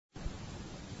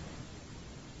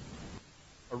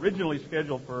originally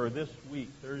scheduled for this week,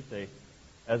 Thursday,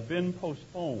 has been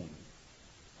postponed.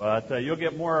 But you'll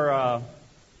get more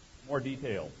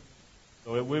details.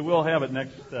 So we will have it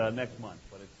next month,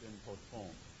 but it's been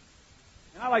postponed.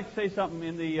 And I'd like to say something.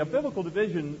 In the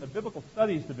Biblical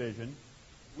Studies division,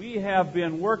 we have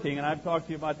been working, and I've talked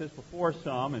to you about this before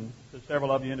some, and to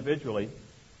several of you individually,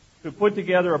 to put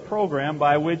together a program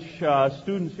by which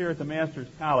students here at the Master's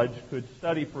College could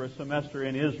study for a semester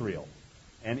in Israel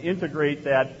and integrate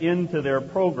that into their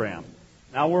program.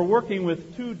 Now, we're working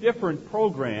with two different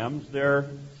programs. They're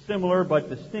similar but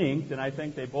distinct, and I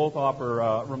think they both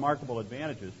offer remarkable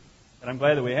advantages, and I'm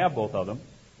glad that we have both of them.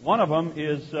 One of them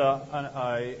is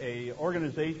an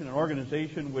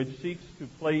organization which seeks to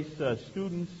place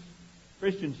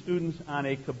Christian students on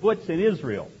a kibbutz in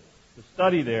Israel to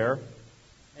study there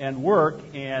and work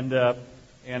and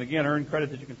again earn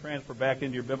credit that you can transfer back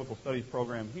into your biblical studies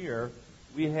program here.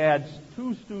 We had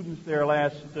two students there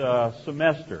last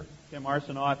semester, Tim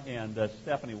Arsenault and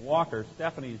Stephanie Walker.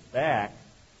 Stephanie's back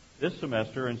this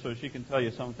semester, and so she can tell you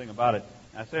something about it.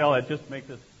 I say all that just to make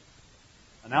this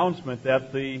announcement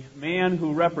that the man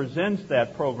who represents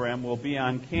that program will be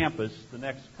on campus the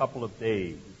next couple of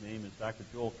days. His name is Dr.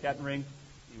 Joel Kettering.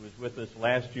 He was with us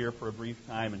last year for a brief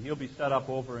time, and he'll be set up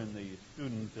over in the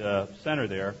student center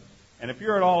there. And if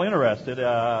you're at all interested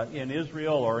in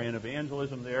Israel or in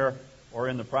evangelism there, or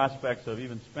in the prospects of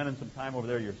even spending some time over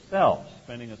there yourself,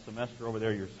 spending a semester over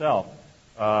there yourself,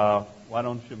 why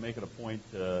don't you make it a point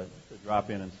to drop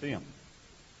in and see him?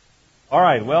 All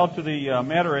right, well, to the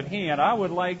matter at hand, I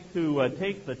would like to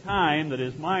take the time that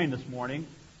is mine this morning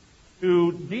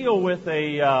to deal with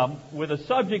a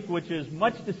subject which is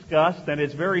much discussed, and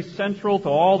it's very central to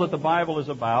all that the Bible is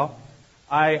about.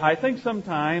 I think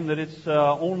sometimes that it's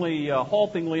only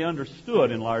haltingly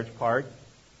understood in large part,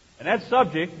 and that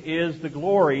subject is the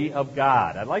glory of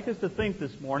God. I'd like us to think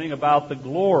this morning about the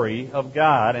glory of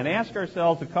God and ask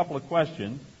ourselves a couple of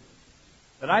questions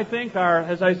that I think are,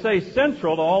 as I say,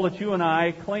 central to all that you and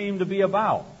I claim to be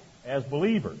about as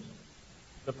believers.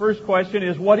 The first question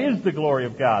is, what is the glory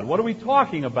of God? What are we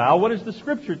talking about? What is the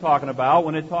Scripture talking about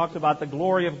when it talks about the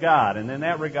glory of God? And in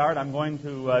that regard, I'm going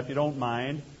to, if you don't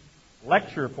mind,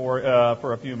 lecture for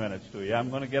a few minutes to you. I'm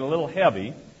going to get a little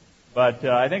heavy, but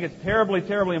I think it's terribly,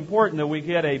 terribly important that we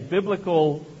get a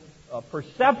biblical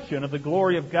perception of the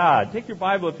glory of God. Take your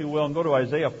Bible, if you will, and go to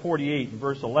Isaiah 48 and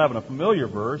verse 11, a familiar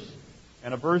verse,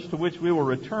 and a verse to which we will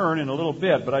return in a little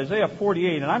bit. But Isaiah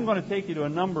 48, and I'm going to take you to a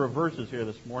number of verses here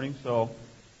this morning, so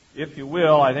if you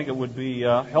will, I think it would be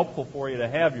helpful for you to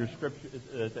have your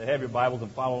scripture, to have your Bibles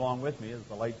and follow along with me as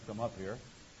the lights come up here.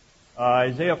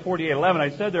 Isaiah 48:11.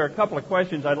 I said there are a couple of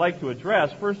questions I'd like to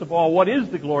address. First of all, what is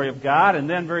the glory of God? And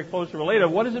then, very closely related,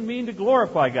 what does it mean to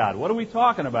glorify God? What are we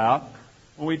talking about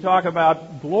when we talk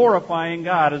about glorifying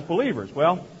God as believers?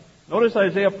 Well, notice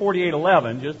Isaiah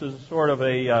 48:11, just as a sort of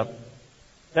a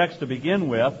text to begin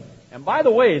with. And by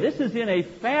the way, this is in a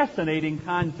fascinating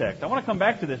context. I want to come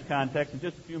back to this context in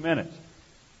just a few minutes.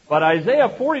 But Isaiah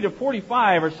 40 to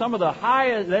 45 are some of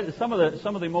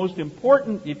the most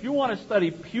important. If you want to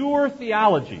study pure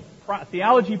theology,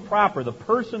 theology proper, the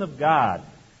person of God,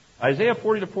 Isaiah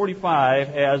 40 to 45,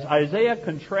 as Isaiah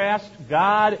contrasts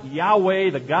God,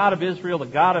 Yahweh, the God of Israel, the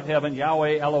God of heaven,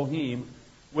 Yahweh Elohim,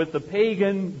 with the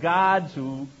pagan gods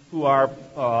who are,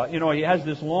 he has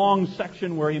this long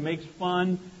section where he makes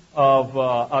fun of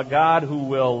a God who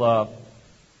will,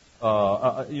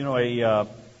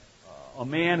 a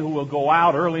man who will go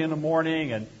out early in the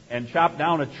morning and chop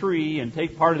down a tree and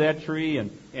take part of that tree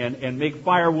and make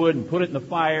firewood and put it in the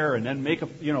fire and then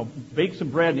bake some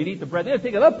bread and he'd eat the bread. Then he'll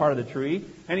take another part of the tree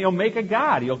and he'll make a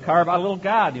god. He'll carve out a little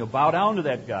god and he'll bow down to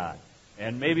that god.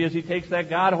 And maybe as he takes that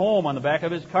god home on the back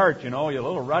of his cart, a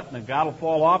little rut and the god will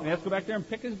fall off and he has to go back there and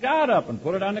pick his god up and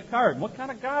put it on the cart. And what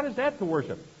kind of god is that to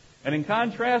worship? And in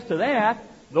contrast to that,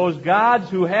 those gods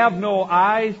who have no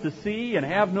eyes to see and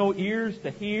have no ears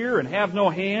to hear and have no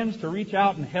hands to reach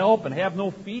out and help and have no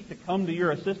feet to come to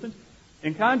your assistance,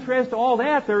 in contrast to all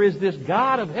that, there is this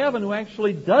God of heaven who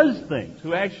actually does things,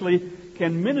 who actually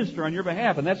can minister on your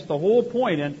behalf. And that's the whole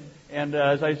point. And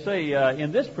as I say,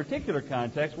 in this particular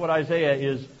context, what Isaiah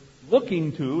is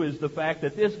looking to is the fact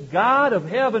that this God of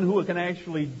heaven who can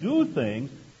actually do things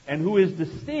and who is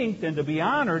distinct and to be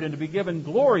honored and to be given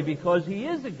glory because he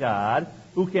is a God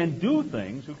who can do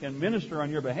things, who can minister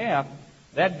on your behalf,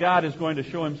 that God is going to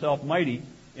show himself mighty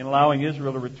in allowing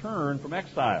Israel to return from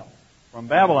exile, from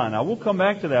Babylon. Now, we'll come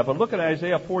back to that, but look at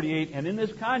Isaiah 48, and in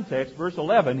this context, verse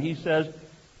 11, he says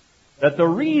that the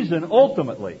reason,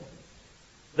 ultimately,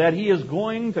 that he is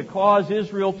going to cause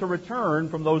Israel to return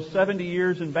from those 70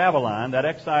 years in Babylon, that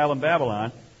exile in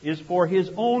Babylon, is for His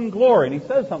own glory. And he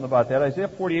says something about that. Isaiah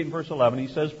 48 and verse 11, he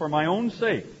says, for my own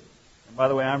sake. And by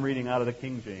the way, I'm reading out of the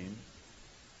King James.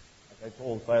 Like I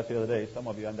told the class the other day, some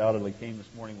of you undoubtedly came this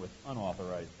morning with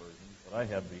unauthorized versions, but I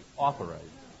have the authorized.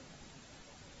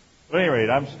 But at any rate,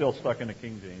 I'm still stuck in the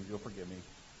King James. You'll forgive me.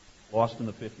 Lost in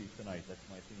the 50s tonight. That's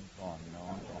my theme song, you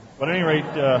know. But at any rate,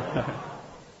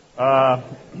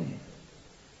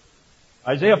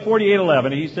 Isaiah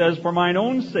 48:11, he says, for mine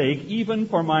own sake, even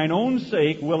for mine own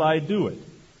sake will I do it.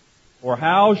 For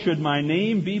how should my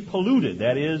name be polluted?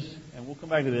 That is, and we'll come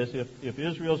back to this, if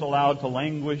Israel is allowed to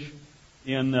languish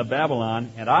in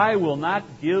Babylon, and I will not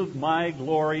give my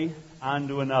glory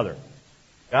unto another.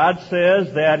 God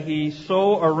says that He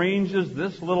so arranges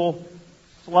this little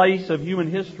slice of human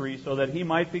history so that He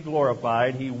might be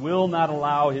glorified. He will not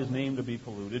allow His name to be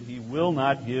polluted. He will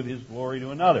not give His glory to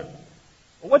another.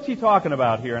 Well, what's He talking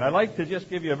about here? And I'd like to just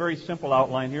give you a very simple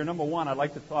outline here. Number one, I'd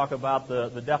like to talk about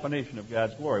the definition of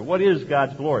God's glory. What is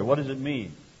God's glory? What does it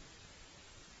mean?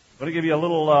 I'm going to give you a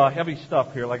little heavy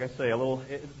stuff here, like I say.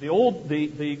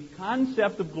 The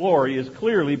concept of glory is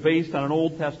clearly based on an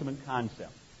Old Testament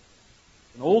concept,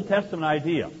 an Old Testament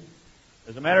idea.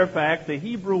 As a matter of fact, the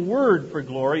Hebrew word for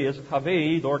glory is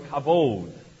kavod or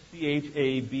kavod,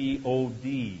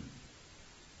 C-H-A-B-O-D.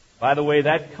 By the way,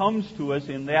 that comes to us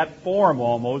in that form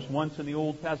almost once in the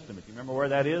Old Testament. You remember where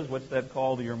that is? What's that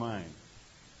called to your mind?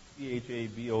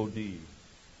 C-H-A-B-O-D.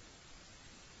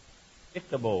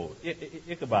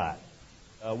 Ichabod,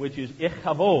 which is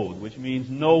ichavod, which means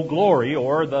no glory,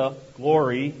 or the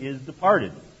glory is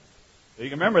departed. So you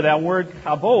can remember that word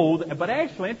kavod, but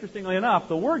actually, interestingly enough,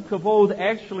 the word kavod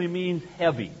actually means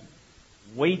heavy,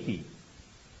 weighty.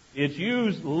 It's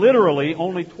used literally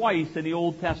only twice in the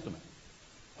Old Testament.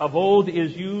 Kavod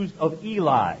is used of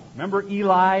Eli. Remember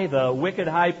Eli, the wicked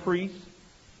high priest?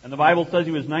 And the Bible says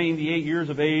he was 98 years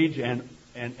of age and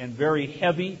very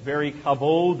heavy, very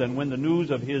kavod. And when the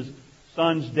news of his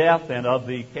son's death and of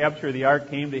the capture of the ark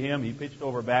came to him, he pitched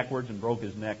over backwards and broke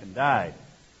his neck and died.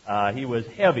 He was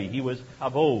heavy. He was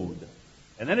kavod.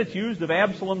 And then it's used of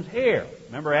Absalom's hair.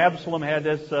 Remember, Absalom had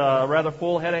this rather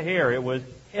full head of hair. It was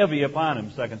heavy upon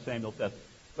him, 2 Samuel says.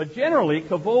 But generally,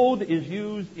 kavod is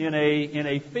used in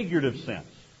a figurative sense.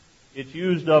 It's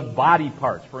used of body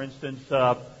parts. For instance,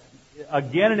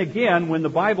 again and again, when the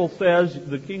Bible says,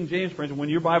 the King James, for instance, when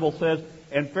your Bible says,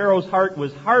 and Pharaoh's heart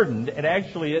was hardened, and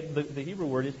actually the Hebrew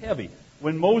word is heavy.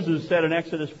 When Moses said in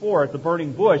Exodus 4 at the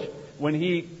burning bush, when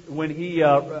he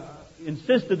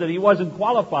insisted that he wasn't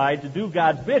qualified to do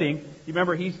God's bidding, you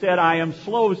remember he said, I am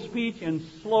slow of speech and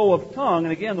slow of tongue.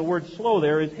 And again, the word slow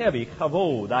there is heavy,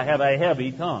 kavod. I have a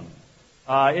heavy tongue.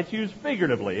 It's used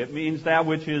figuratively. It means that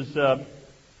which is that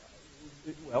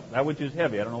which is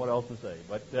heavy. I don't know what else to say.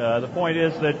 But the point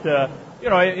is that,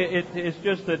 it's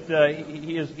just that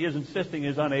he is insisting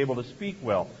he's unable to speak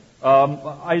well.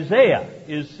 Isaiah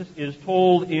is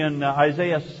told in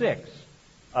Isaiah 6,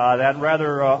 that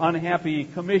rather unhappy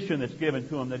commission that's given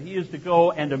to him, that he is to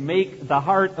go and to make the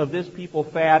heart of this people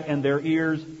fat and their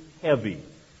ears heavy,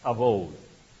 kavod.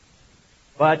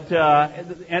 But,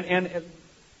 and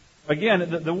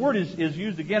again, the word is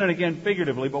used again and again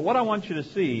figuratively, but what I want you to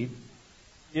see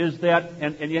is that,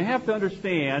 and you have to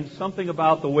understand something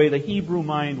about the way the Hebrew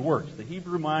mind works. The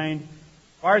Hebrew mind,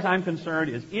 as far as I'm concerned,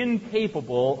 is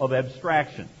incapable of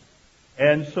abstraction.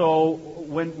 And so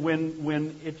when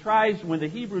the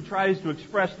Hebrew tries to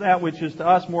express that which is to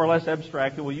us more or less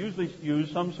abstract, it will usually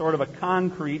use some sort of a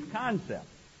concrete concept.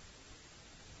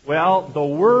 Well, the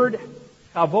word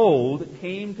kavod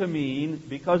came to mean,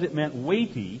 because it meant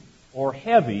weighty or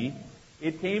heavy,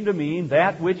 it came to mean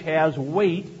that which has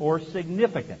weight or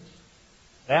significance.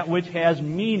 That which has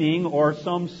meaning or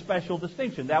some special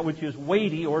distinction. That which is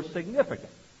weighty or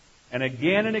significant. And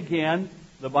again,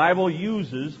 the Bible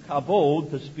uses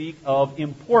kavod to speak of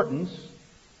importance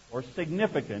or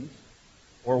significance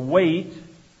or weight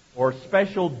or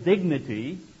special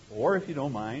dignity or, if you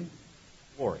don't mind,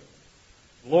 glory.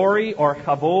 Glory or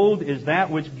kavod is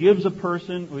that which gives a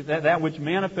person, that which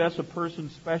manifests a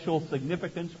person's special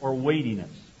significance or weightiness.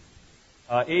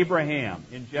 Abraham,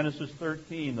 in Genesis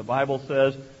 13, the Bible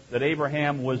says that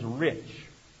Abraham was rich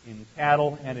in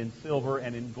cattle and in silver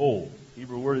and in gold. The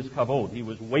Hebrew word is kavod. He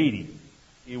was weighty.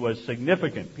 He was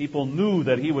significant. People knew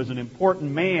that he was an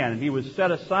important man, and he was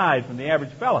set aside from the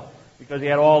average fellow because he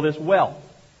had all this wealth.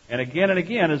 And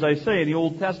again, as I say, in the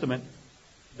Old Testament,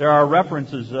 there are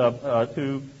references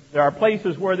there are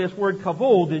places where this word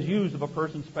kavod is used of a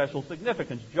person's special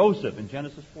significance. Joseph, in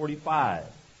Genesis 45,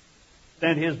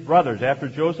 sent his brothers, after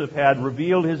Joseph had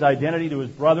revealed his identity to his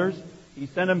brothers, he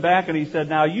sent them back and he said,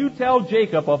 now you tell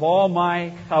Jacob of all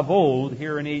my kavod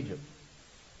here in Egypt.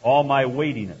 all my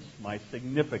weightiness, my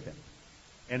significance.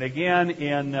 And again,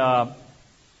 in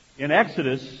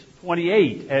Exodus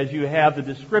 28, as you have the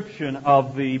description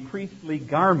of the priestly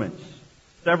garments,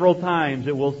 several times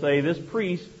it will say this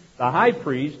priest, the high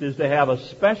priest, is to have a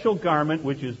special garment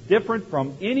which is different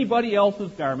from anybody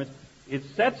else's garments. It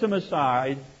sets him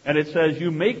aside, and it says,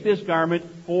 you make this garment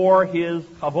for his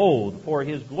kavod, for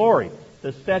his glory,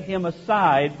 to set him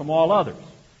aside from all others.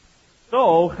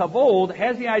 So, kavod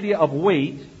has the idea of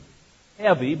weight,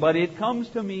 heavy, but it comes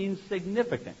to mean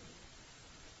significant.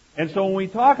 And so when we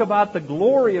talk about the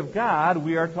glory of God,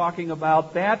 we are talking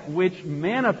about that which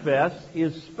manifests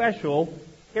His special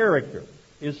character,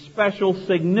 His special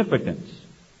significance.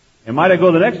 And might I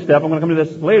go the next step? I'm going to come to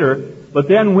this later. But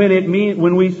then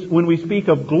when we speak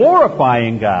of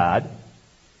glorifying God,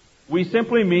 we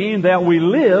simply mean that we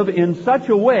live in such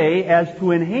a way as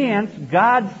to enhance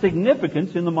God's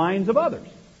significance in the minds of others.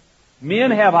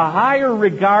 Men have a higher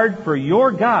regard for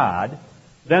your God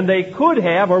than they could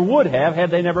have or would have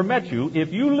had they never met you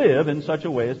if you live in such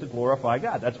a way as to glorify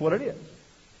God. That's what it is.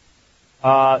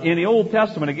 In the Old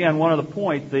Testament, again, one of the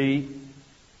points,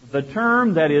 the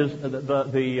term that is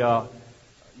the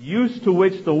use to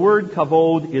which the word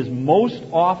kavod is most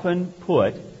often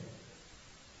put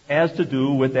has to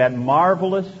do with that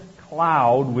marvelous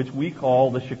cloud which we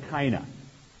call the Shekinah.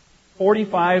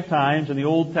 45 times in the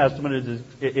Old Testament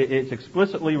it's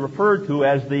explicitly referred to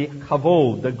as the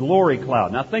kavod, the glory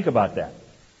cloud. Now think about that.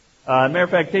 Matter of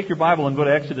fact, take your Bible and go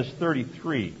to Exodus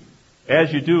 33.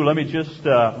 As you do, let me just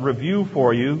review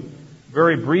for you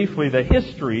very briefly the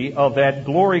history of that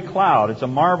glory cloud. It's a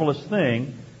marvelous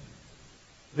thing.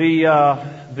 The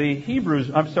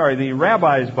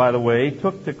rabbis, by the way,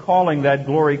 took to calling that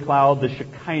glory cloud the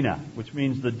Shekinah, which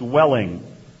means the dwelling.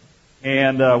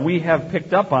 And we have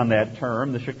picked up on that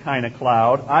term, the Shekinah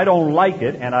cloud. I don't like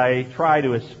it, and I try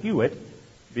to eschew it,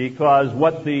 because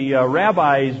what the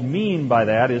rabbis mean by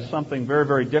that is something very,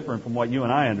 very different from what you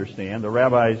and I understand. The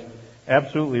rabbis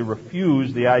absolutely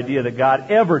refuse the idea that God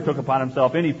ever took upon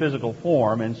Himself any physical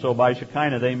form, and so by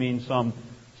Shekinah they mean some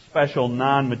special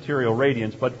non-material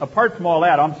radiance. But apart from all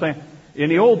that, I'm saying in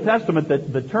the Old Testament,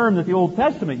 the term that the Old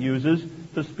Testament uses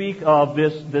to speak of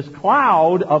this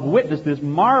cloud of witness, this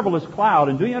marvelous cloud.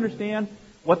 And do you understand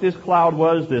what this cloud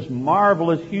was? This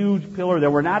marvelous, huge pillar.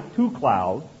 There were not two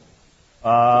clouds.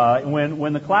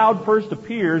 When the cloud first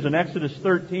appears in Exodus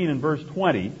 13 and verse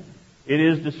 20, it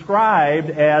is described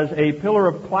as a pillar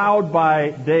of cloud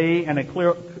by day and a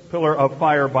pillar of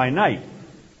fire by night.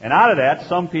 And out of that,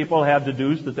 some people have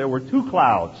deduced that there were two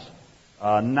clouds.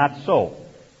 Not so.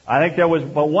 I think there was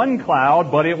but one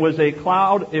cloud, but it was a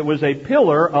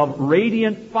pillar of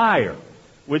radiant fire,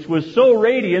 which was so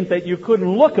radiant that you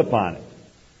couldn't look upon it.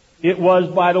 It was,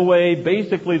 by the way,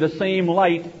 basically the same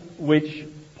light which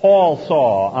Paul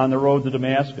saw on the road to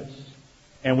Damascus,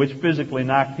 and which physically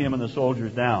knocked him and the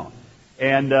soldiers down.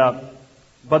 And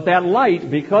but that light,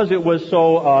 because it was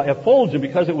so effulgent,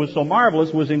 because it was so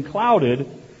marvelous, was enveloped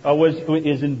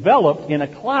in a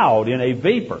cloud, in a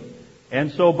vapor.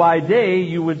 And so by day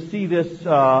you would see this,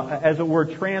 as it were,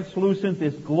 translucent,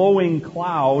 this glowing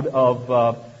cloud of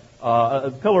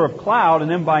a pillar of cloud, and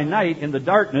then by night, in the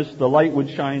darkness, the light would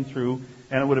shine through,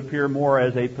 and it would appear more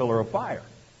as a pillar of fire.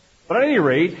 But at any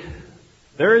rate,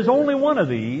 there is only one of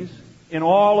these in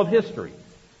all of history.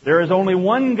 There is only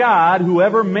one God who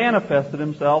ever manifested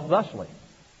Himself thusly.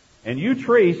 And you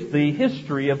trace the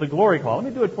history of the glory cloud.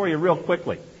 Let me do it for you real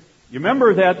quickly. You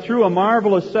remember that through a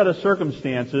marvelous set of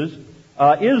circumstances,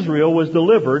 Israel was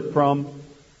delivered from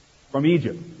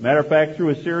Egypt. Matter of fact, through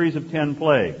a series of 10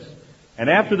 plagues. And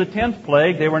after the 10th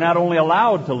plague, they were not only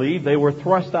allowed to leave, they were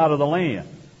thrust out of the land.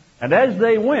 And as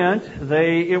they went,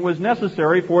 it was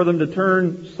necessary for them to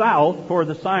turn south toward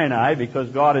the Sinai, because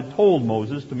God had told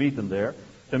Moses to meet him there.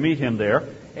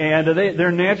 And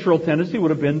their natural tendency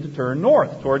would have been to turn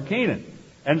north toward Canaan.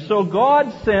 And so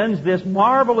God sends this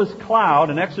marvelous cloud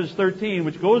in Exodus 13,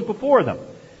 which goes before them.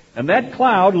 And that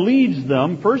cloud leads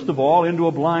them, first of all, into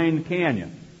a blind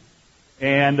canyon.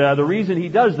 And the reason He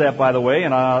does that, by the way,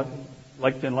 and I'd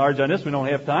like to enlarge on this, we don't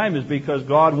have time, is because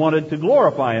God wanted to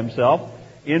glorify Himself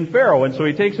in Pharaoh. And so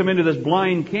He takes them into this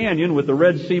blind canyon with the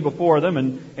Red Sea before them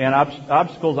and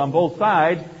obstacles on both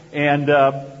sides. And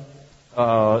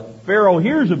Pharaoh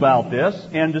hears about this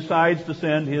and decides to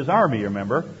send his army,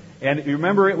 remember. And you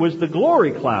remember it was the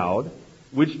glory cloud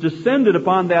which descended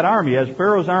upon that army. As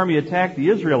Pharaoh's army attacked the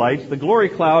Israelites, the glory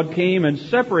cloud came and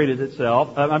placed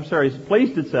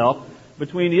itself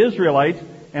between the Israelites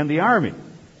and the army.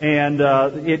 And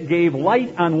it gave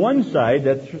light on one side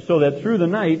so that through the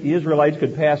night the Israelites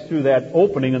could pass through that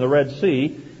opening in the Red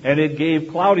Sea, and it gave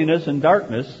cloudiness and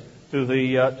darkness to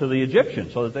the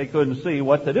Egyptians so that they couldn't see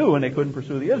what to do and they couldn't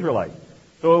pursue the Israelites.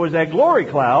 So it was that glory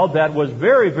cloud that was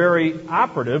very, very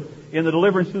operative in the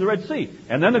deliverance through the Red Sea.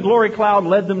 And then the glory cloud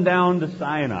led them down to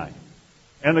Sinai.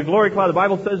 And the glory cloud, the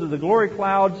Bible says that the glory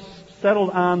cloud settled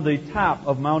on the top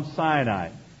of Mount Sinai.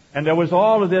 And there was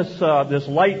all of this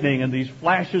lightning and these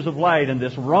flashes of light and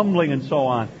this rumbling and so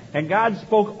on. And God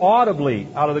spoke audibly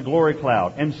out of the glory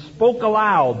cloud and spoke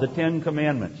aloud the 10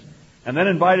 Commandments. And then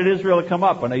invited Israel to come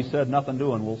up, and they said, nothing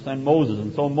doing, we'll send Moses.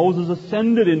 And so Moses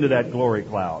ascended into that glory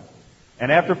cloud.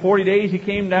 And after 40 days he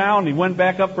came down, he went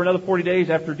back up for another 40 days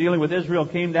after dealing with Israel,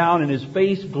 came down, and his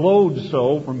face glowed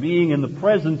so from being in the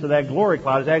presence of that glory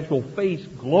cloud. His actual face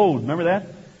glowed. Remember that?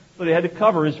 So they had to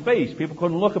cover his face. People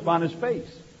couldn't look upon his face.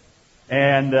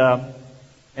 And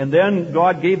then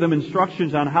God gave them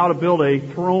instructions on how to build a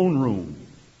throne room.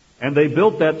 And they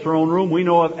built that throne room, we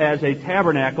know of as a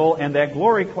tabernacle, and that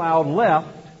glory cloud left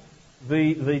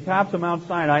the tops of Mount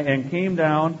Sinai and came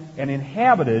down and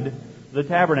inhabited the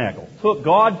tabernacle.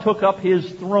 God took up His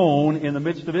throne in the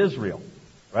midst of Israel,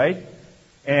 right?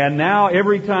 And now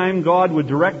every time God would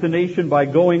direct the nation by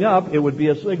going up, it would be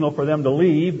a signal for them to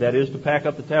leave, that is, to pack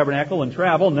up the tabernacle and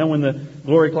travel. And then when the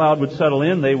glory cloud would settle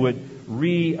in, they would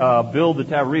reassemble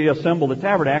the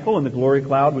tabernacle, and the glory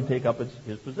cloud would take up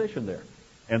His position there.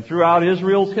 And throughout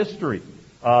Israel's history,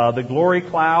 the glory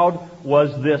cloud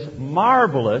was this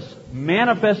marvelous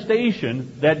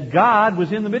manifestation that God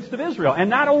was in the midst of Israel. And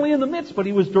not only in the midst, but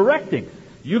He was directing.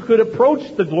 You could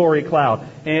approach the glory cloud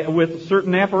with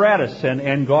certain apparatus,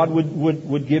 and God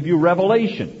would give you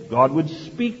revelation. God would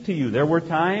speak to you. There were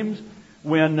times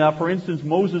when, for instance,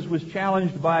 Moses was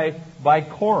challenged by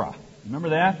Korah. Remember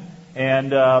that?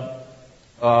 And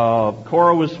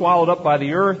Korah was swallowed up by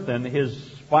the earth, and his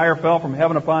fire fell from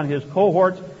heaven upon his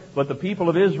cohorts. But the people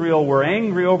of Israel were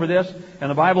angry over this, and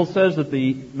the Bible says that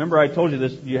remember I told you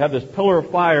this, you have this pillar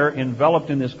of fire enveloped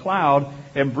in this cloud,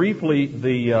 and briefly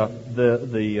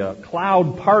the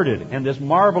cloud parted, and this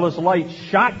marvelous light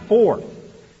shot forth,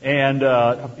 and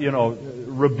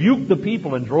rebuked the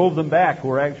people and drove them back who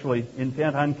were actually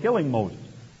intent on killing Moses.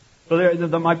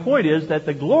 So my point is that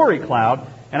the glory cloud,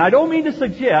 and I don't mean to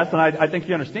suggest, and I think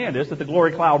you understand this, that the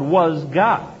glory cloud was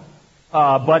God.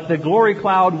 But the glory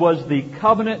cloud was the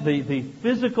covenant,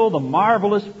 the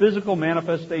marvelous physical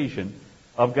manifestation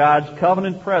of God's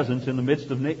covenant presence in the midst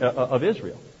of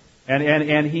Israel.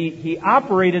 And He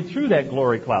operated through that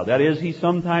glory cloud. That is, He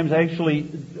sometimes actually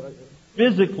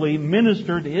physically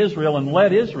ministered to Israel and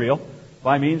led Israel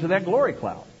by means of that glory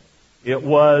cloud. It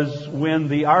was when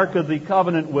the Ark of the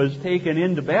Covenant was taken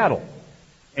into battle,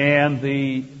 and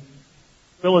the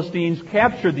Philistines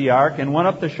captured the ark and went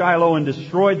up to Shiloh and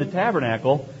destroyed the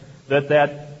tabernacle,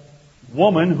 that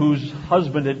woman whose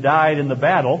husband had died in the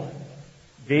battle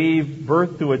gave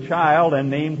birth to a child and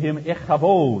named him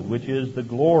Ichabod, which is the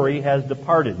glory has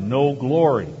departed. No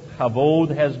glory.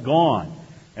 Chavod has gone.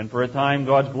 And for a time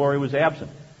God's glory was absent.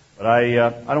 But I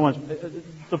don't want to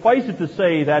suffice it to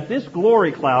say that this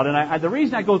glory cloud, and the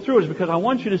reason I go through it is because I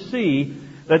want you to see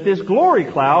that this glory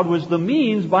cloud was the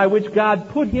means by which God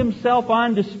put Himself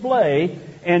on display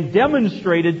and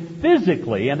demonstrated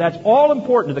physically, and that's all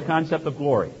important to the concept of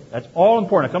glory. That's all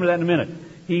important. I'll come to that in a minute.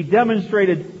 He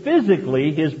demonstrated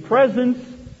physically His presence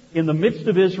in the midst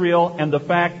of Israel, and the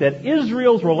fact that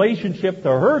Israel's relationship to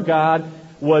her God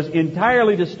was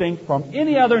entirely distinct from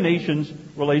any other nation's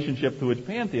relationship to its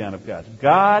pantheon of gods.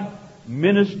 God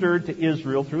ministered to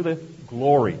Israel through the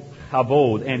glory,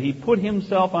 Chavod, and He put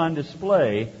Himself on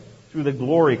display through the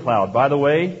glory cloud. By the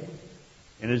way,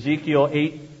 in Ezekiel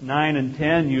 8, 9, and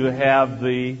 10, you have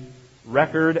the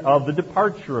record of the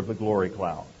departure of the glory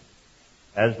cloud.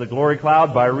 As the glory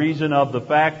cloud, by reason of the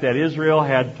fact that Israel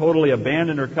had totally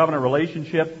abandoned her covenant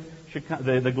relationship,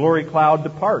 the glory cloud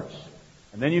departs.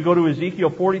 And then you go to Ezekiel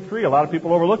 43. A lot of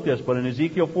people overlook this, but in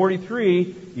Ezekiel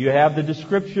 43, you have the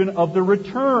description of the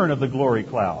return of the glory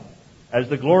cloud. As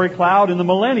the glory cloud in the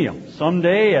millennium.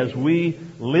 Someday, as we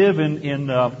live in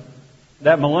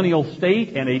that millennial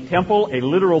state, and a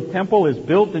literal temple is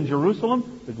built in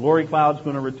Jerusalem, the glory cloud's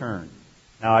going to return.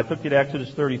 Now, I took you to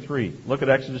Exodus 33. Look at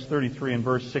Exodus 33 and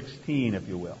verse 16, if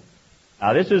you will.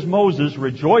 Now, this is Moses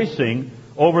rejoicing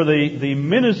over the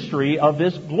ministry of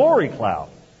this glory cloud.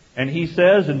 And he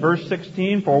says in verse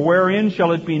 16, "For wherein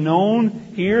shall it be known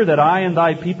here that I and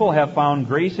thy people have found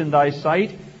grace in thy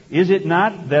sight? Is it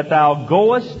not that thou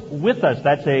goest with us?"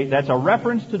 That's a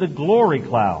reference to the glory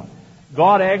cloud.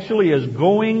 God actually is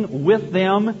going with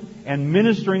them and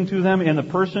ministering to them in the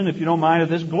person, if you don't mind, of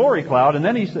this glory cloud. And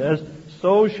then he says,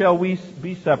 "So shall we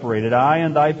be separated, I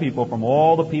and thy people, from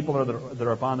all the people that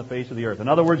are upon the face of the earth." In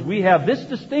other words, we have this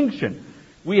distinction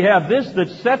We have this that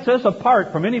sets us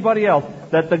apart from anybody else,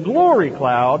 that the glory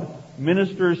cloud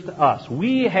ministers to us.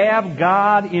 We have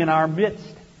God in our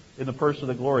midst in the person of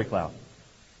the glory cloud.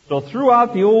 So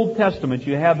throughout the Old Testament,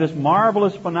 you have this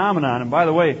marvelous phenomenon. And by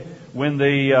the way, when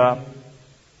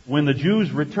the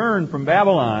Jews returned from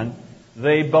Babylon,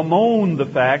 they bemoaned the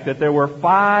fact that there were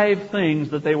 5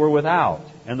 things that they were without.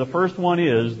 And the first one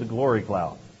is the glory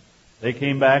cloud. They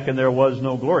came back and there was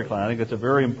no glory cloud. I think that's a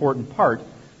very important part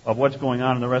of what's going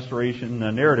on in the restoration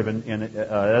narrative in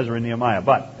Ezra and Nehemiah.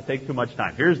 But I take too much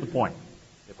time. Here's the point.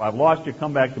 If I've lost you,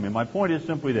 come back to me. My point is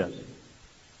simply this.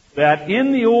 That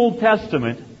in the Old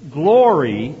Testament,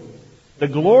 glory, the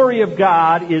glory of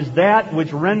God is that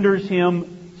which renders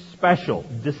Him special,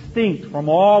 distinct from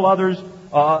all others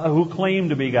who claim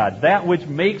to be gods. That which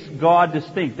makes God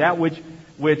distinct. That which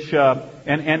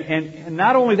and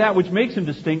not only that which makes Him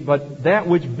distinct, but that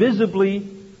which visibly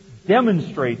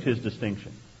demonstrates His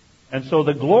distinction. And so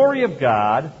the glory of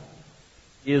God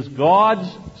is God's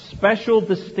special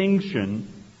distinction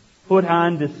put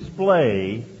on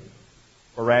display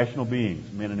for rational beings,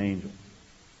 men and angels.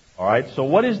 All right, so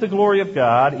what is the glory of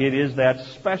God? It is that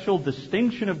special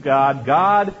distinction of God.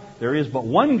 God, there is but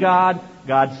one God.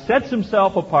 God sets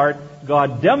Himself apart.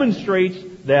 God demonstrates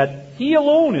that He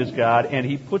alone is God, and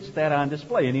He puts that on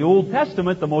display. In the Old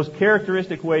Testament, the most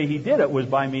characteristic way He did it was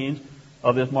by means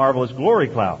of this marvelous glory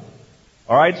cloud.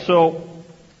 All right, so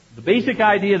the basic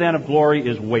idea then of glory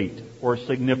is weight or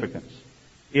significance.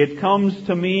 It comes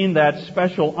to mean that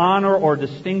special honor or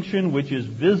distinction which is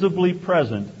visibly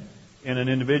present in an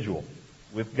individual.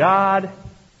 With God,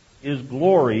 His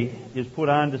glory is put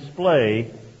on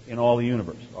display in all the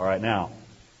universe. All right, now,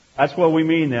 that's what we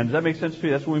mean then. Does that make sense to you?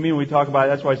 That's what we mean when we talk about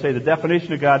it. That's why I say the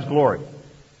definition of God's glory.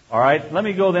 All right, let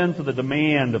me go then to the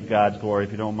demand of God's glory,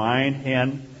 if you don't mind.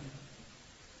 And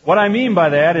what I mean by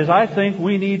that is I think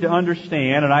we need to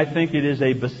understand, and I think it is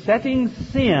a besetting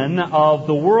sin of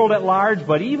the world at large,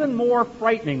 but even more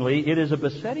frighteningly, it is a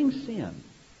besetting sin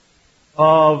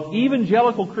of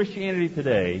evangelical Christianity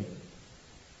today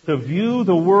to view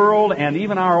the world and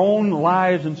even our own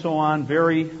lives and so on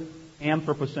very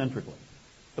anthropocentrically.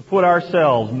 To put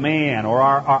ourselves, man, or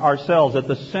ourselves at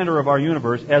the center of our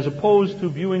universe, as opposed to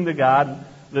viewing the God,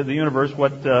 the universe,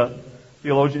 what the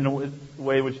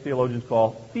way which theologians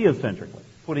call theocentrically,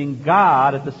 putting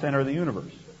God at the center of the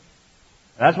universe.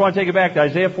 That's why I take it back to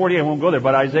Isaiah 48. I won't go there,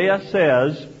 but Isaiah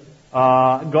says,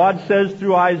 God says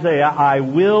through Isaiah, I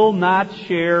will not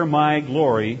share my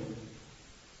glory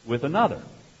with another.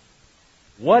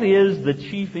 What is the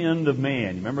chief end of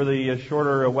man? You remember the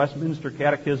shorter Westminster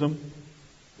Catechism?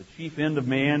 The chief end of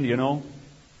man, you know,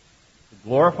 to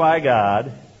glorify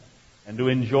God and to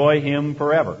enjoy Him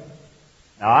forever.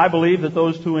 Now, I believe that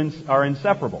those two are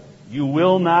inseparable. You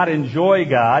will not enjoy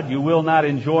God, you will not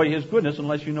enjoy His goodness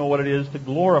unless you know what it is to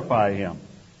glorify Him.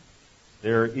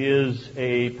 There is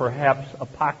a perhaps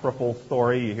apocryphal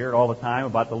story, you hear it all the time,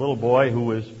 about the little boy who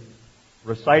was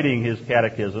reciting his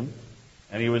catechism,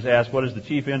 and he was asked, what is the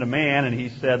chief end of man? And he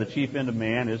said, the chief end of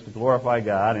man is to glorify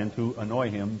God and to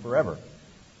annoy Him forever.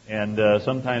 And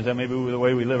sometimes that may be the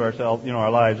way we live ourselves,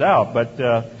 our lives out. But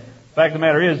the fact of the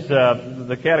matter is,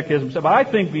 the Catechism said, but I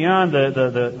think beyond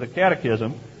the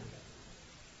Catechism,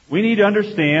 we need to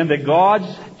understand that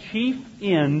God's chief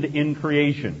end in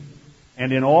creation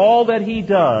and in all that He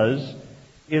does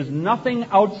is nothing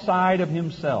outside of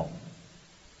Himself.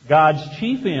 God's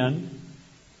chief end,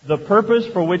 the purpose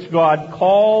for which God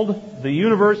called the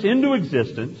universe into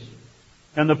existence,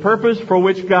 and the purpose for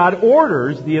which God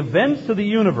orders the events of the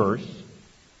universe,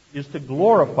 is to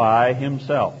glorify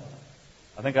Himself.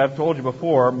 I think I've told you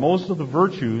before, most of the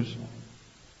virtues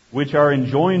which are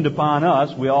enjoined upon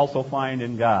us, we also find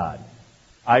in God.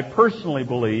 I personally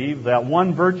believe that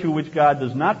one virtue which God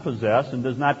does not possess and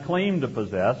does not claim to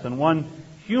possess, and one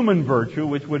human virtue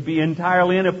which would be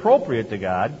entirely inappropriate to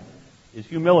God, is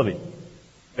humility.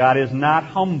 God is not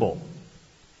humble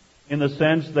in the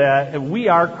sense that we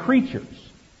are creatures.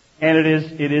 And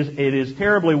it is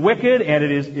terribly wicked, and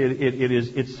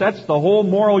it sets the whole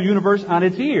moral universe on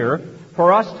its ear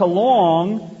for us to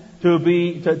long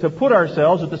to put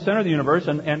ourselves at the center of the universe,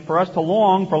 and for us to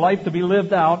long for life to be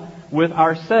lived out with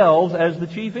ourselves as the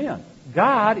chief end.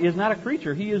 God is not a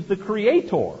creature. He is the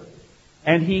Creator.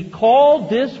 And He called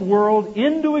this world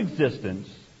into existence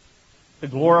to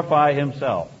glorify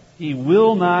Himself. He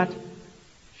will not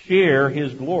share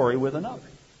His glory with another.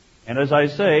 And as I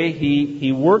say,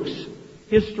 He works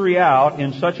history out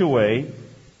in such a way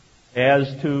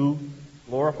as to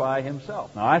glorify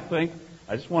Himself. Now, I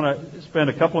just want to spend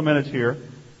a couple of minutes here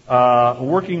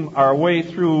working our way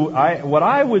through what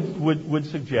I would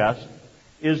suggest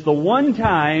is the one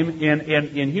time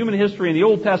in human history, in the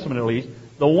Old Testament at least,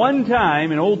 the one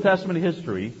time in Old Testament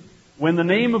history when the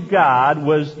name of God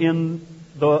was in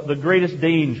the greatest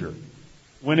danger,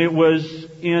 when it was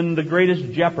in the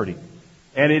greatest jeopardy.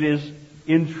 And it is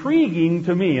intriguing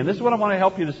to me, and this is what I want to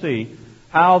help you to see,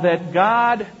 how that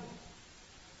God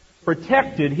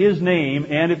protected His name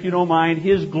and, if you don't mind,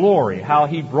 His glory. How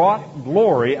He brought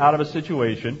glory out of a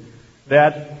situation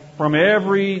that, from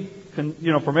every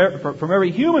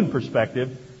human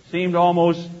perspective, seemed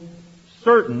almost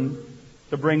certain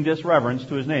to bring disreverence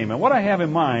to His name. And what I have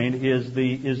in mind is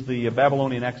the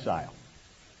Babylonian exile.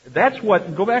 That's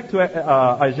what. Go back to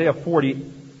Isaiah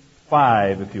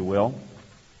 45, if you will.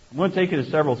 I'm going to take you to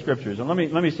several scriptures, and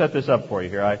let me set this up for you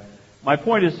here. My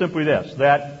point is simply this: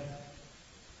 that,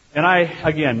 and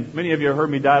again, many of you have heard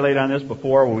me dilate on this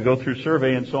before when we go through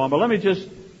survey and so on. But let me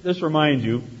just remind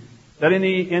you that in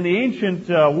the ancient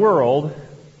world,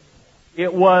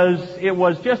 it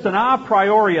was just an a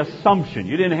priori assumption.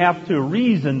 You didn't have to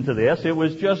reason to this. It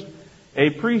was just a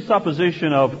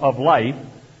presupposition of life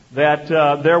that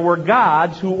there were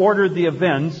gods who ordered the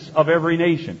events of every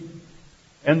nation.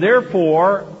 And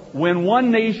therefore, when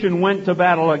one nation went to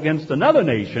battle against another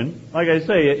nation, like I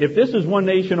say, if this is one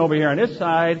nation over here on this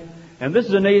side, and this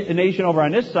is a nation over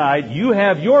on this side, you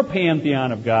have your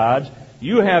pantheon of gods,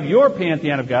 you have your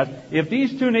pantheon of gods. If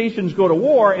these two nations go to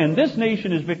war and this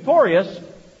nation is victorious,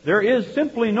 there is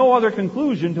simply no other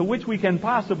conclusion to which we can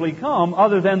possibly come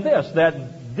other than this,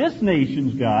 that this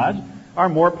nation's gods are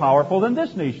more powerful than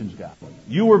this nation's gods.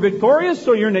 You were victorious,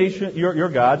 so your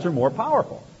gods are more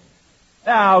powerful.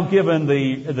 Now, given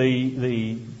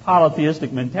the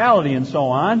polytheistic mentality and so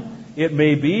on, it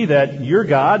may be that your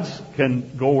gods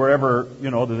can go wherever,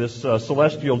 to this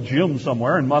celestial gym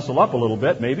somewhere and muscle up a little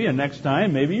bit, maybe, and next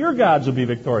time, maybe your gods will be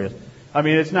victorious. I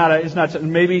mean, it's not,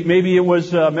 maybe it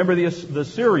was, remember the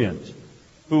Syrians,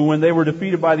 who, when they were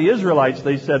defeated by the Israelites,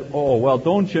 they said, oh, well,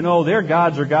 don't you know, their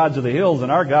gods are gods of the hills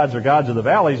and our gods are gods of the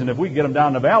valleys, and if we get them down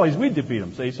in the valleys, we'd defeat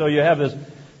them. See, so you have this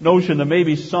notion that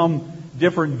maybe some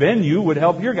different venue would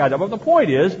help your gods. But the point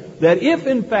is that if,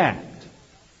 in fact,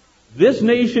 this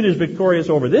nation is victorious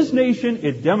over this nation,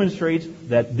 it demonstrates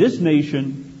that this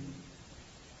nation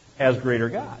has greater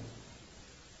gods.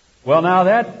 Well, now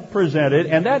that presented,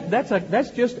 and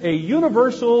that's just a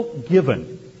universal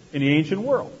given in the ancient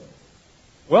world.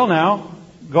 Well, now,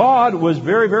 God was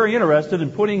very, very interested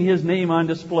in putting His name on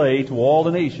display to all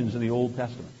the nations in the Old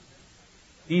Testament.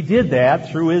 He did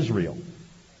that through Israel.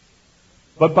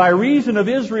 But by reason of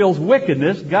Israel's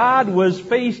wickedness, God was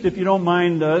faced, if you don't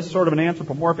mind sort of an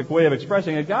anthropomorphic way of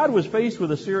expressing it, God was faced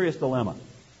with a serious dilemma.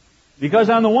 Because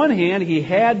on the one hand, He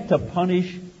had to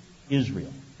punish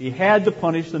Israel. He had to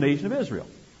punish the nation of Israel.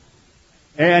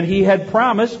 And He had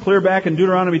promised, clear back in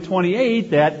Deuteronomy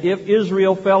 28, that if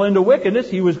Israel fell into wickedness,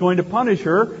 He was going to punish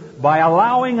her by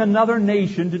allowing another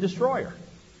nation to destroy her.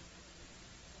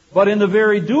 But in the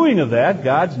very doing of that,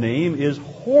 God's name is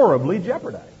horribly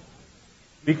jeopardized.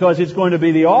 Because it's going to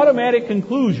be the automatic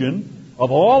conclusion of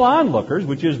all onlookers,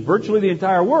 which is virtually the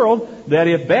entire world, that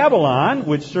if Babylon,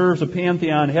 which serves a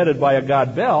pantheon headed by a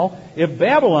god Bel, if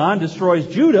Babylon destroys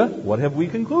Judah, what have we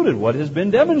concluded? What has been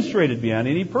demonstrated beyond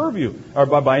any purview, or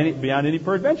beyond any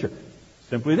peradventure?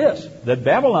 Simply this, that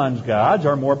Babylon's gods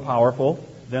are more powerful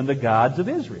than the gods of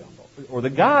Israel, or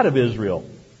the God of Israel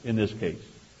in this case.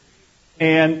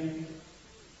 And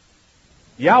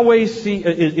Yahweh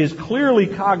is clearly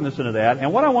cognizant of that,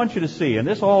 and what I want you to see, and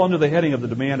this all under the heading of the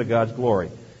demand of God's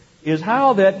glory, is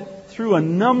how that through a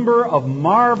number of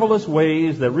marvelous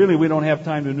ways that really we don't have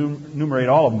time to enumerate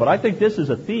all of them, but I think this is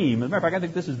a theme. As a matter of fact, I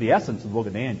think this is the essence of the book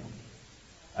of Daniel.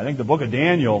 I think the book of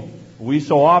Daniel, we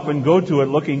so often go to it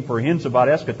looking for hints about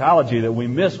eschatology that we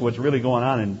miss what's really going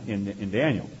on in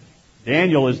Daniel.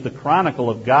 Daniel is the chronicle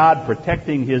of God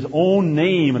protecting His own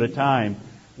name at a time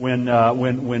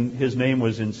when His name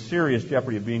was in serious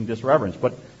jeopardy of being disreverenced.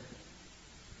 But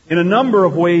in a number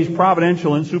of ways,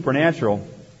 providential and supernatural,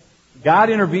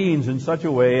 God intervenes in such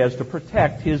a way as to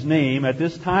protect His name at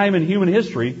this time in human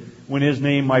history when His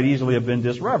name might easily have been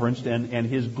disreverenced and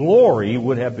His glory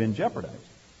would have been jeopardized.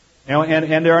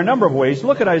 And there are a number of ways.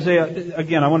 Look at Isaiah.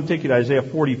 Again, I want to take you to Isaiah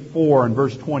 44 and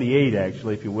verse 28,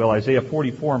 actually, if you will. Isaiah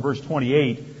 44 and verse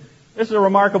 28. This is a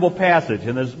remarkable passage,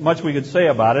 and there's much we could say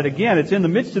about it. Again, it's in the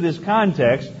midst of this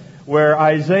context where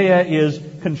Isaiah is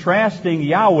contrasting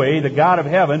Yahweh, the God of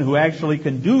heaven, who actually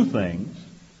can do things,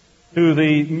 to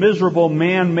the miserable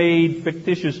man-made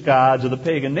fictitious gods of the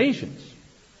pagan nations.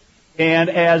 And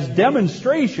as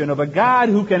demonstration of a God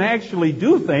who can actually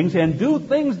do things, and do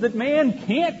things that man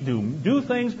can't do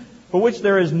things for which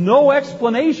there is no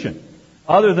explanation,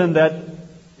 other than that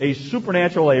a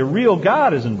supernatural, a real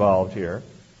God is involved here.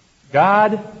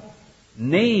 God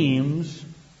names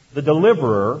the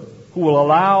deliverer who will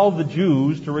allow the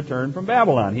Jews to return from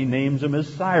Babylon. He names him as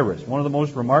Cyrus. One of the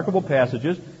most remarkable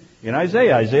passages in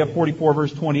Isaiah. Isaiah 44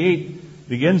 verse 28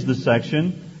 begins the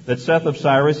section that saith of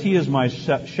Cyrus, He is my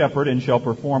shepherd and shall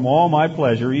perform all my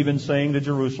pleasure, even saying to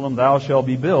Jerusalem, Thou shalt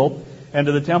be built, and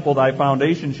to the temple thy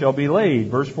foundation shall be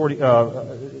laid.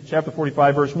 Chapter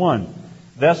 45 verse 1.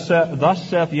 Thus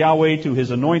saith Yahweh to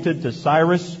His anointed, to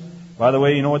Cyrus. By the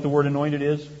way, you know what the word anointed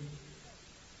is?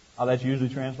 How that's usually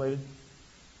translated?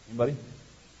 Anybody?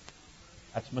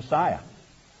 That's Messiah.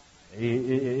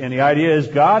 And the idea is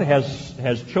God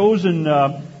has chosen,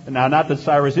 now not that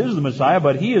Cyrus is the Messiah,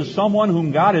 but he is someone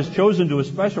whom God has chosen to a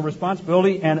special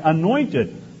responsibility and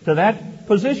anointed to that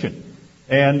position.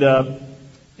 And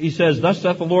he says, Thus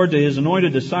saith the Lord to His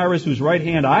anointed, to Cyrus, whose right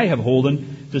hand I have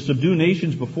holden, to subdue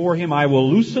nations before him. I will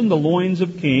loosen the loins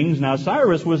of kings. Now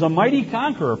Cyrus was a mighty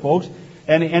conqueror, folks.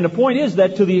 And the point is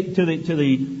that to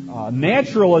the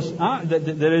naturalist,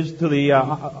 that is to the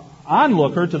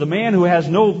onlooker, to the man who has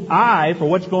no eye for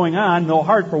what's going on, no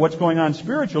heart for what's going on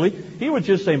spiritually, he would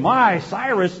just say, my,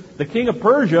 Cyrus, the king of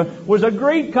Persia, was a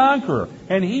great conqueror.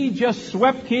 And he just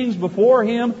swept kings before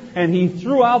him, and he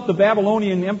threw out the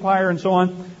Babylonian Empire and so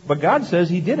on. But God says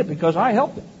he did it because I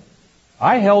helped him.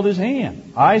 I held his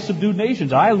hand. I subdued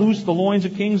nations. I loosed the loins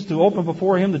of kings to open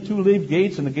before him the two-leaved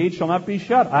gates, and the gates shall not be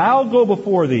shut. I'll go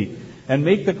before thee and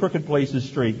make the crooked places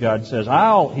straight, God says.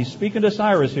 He's speaking to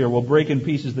Cyrus here, will break in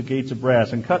pieces the gates of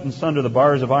brass and cut in sunder the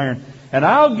bars of iron. And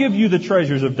I'll give you the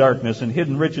treasures of darkness and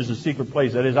hidden riches of secret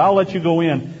place. That is, I'll let you go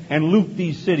in and loot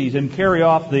these cities and carry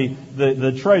off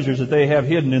the treasures that they have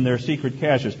hidden in their secret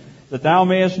caches. That thou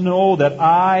mayest know that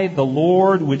I, the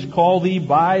Lord, which call thee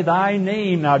by thy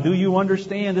name. Now, do you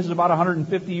understand? This is about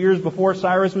 150 years before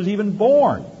Cyrus was even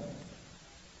born.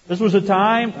 This was a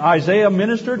time, Isaiah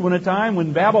ministered, when a time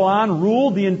when Babylon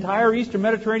ruled the entire eastern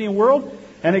Mediterranean world.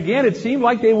 And again, it seemed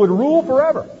like they would rule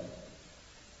forever.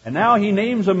 And now he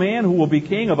names a man who will be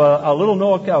king of a little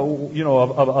no account,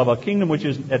 of a kingdom which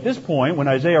is, at this point, when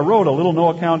Isaiah wrote, a little no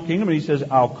account kingdom. And he says,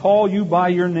 I'll call you by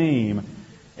your name.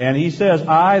 And he says,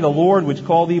 I, the Lord, which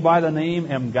call thee by the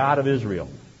name, am God of Israel.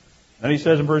 Then he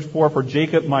says in verse 4, For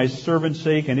Jacob my servant's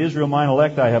sake, and Israel mine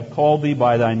elect, I have called thee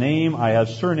by thy name, I have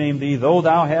surnamed thee, though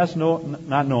thou hast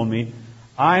not known me.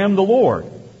 I am the Lord.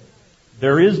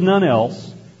 There is none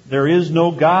else. There is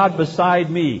no God beside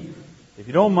me. If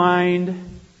you don't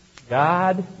mind,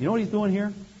 God, you know what he's doing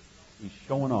here? He's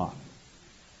showing off.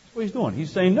 That's what he's doing.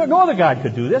 He's saying, no other God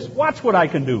could do this. Watch what I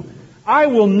can do. I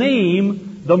will name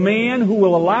the man who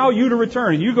will allow you to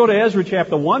return. And you go to Ezra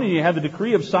chapter 1 and you have the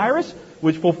decree of Cyrus,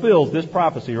 which fulfills this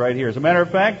prophecy right here. As a matter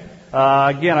of fact,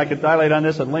 again, I could dilate on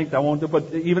this at length. I won't do,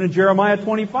 but even in Jeremiah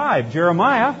 25,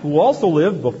 Jeremiah, who also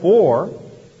lived before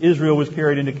Israel was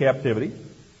carried into captivity,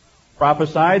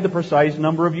 prophesied the precise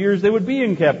number of years they would be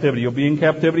in captivity. You'll be in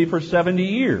captivity for 70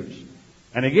 years.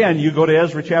 And again, you go to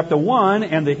Ezra chapter 1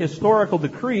 and the historical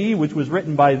decree, which was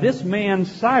written by this man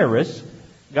Cyrus,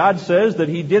 God says that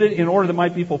He did it in order that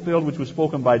might be fulfilled, which was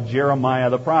spoken by Jeremiah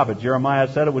the prophet. Jeremiah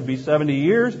said it would be 70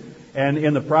 years, and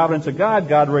in the providence of God,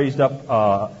 God raised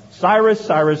up Cyrus.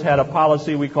 Cyrus had a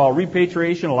policy we call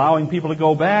repatriation, allowing people to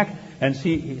go back, and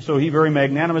so he very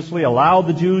magnanimously allowed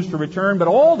the Jews to return, but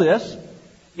all this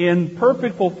in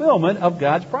perfect fulfillment of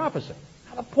God's prophecy.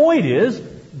 Now, the point is,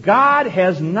 God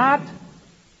has not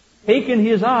taken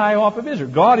His eye off of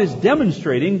Israel. God is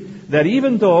demonstrating that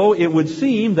even though it would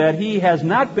seem that He has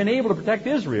not been able to protect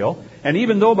Israel, and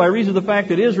even though by reason of the fact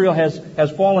that Israel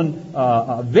has fallen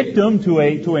victim to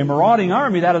a marauding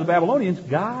army, that of the Babylonians,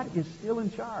 God is still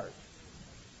in charge.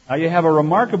 Now you have a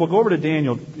remarkable, go over to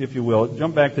Daniel, if you will,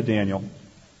 jump back to Daniel.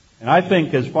 And I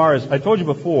think as far as, I told you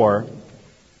before,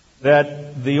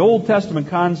 that the Old Testament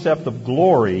concept of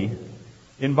glory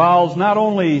involves not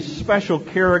only special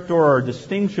character or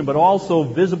distinction, but also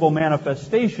visible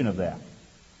manifestation of that.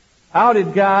 How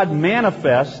did God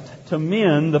manifest to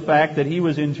men the fact that He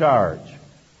was in charge?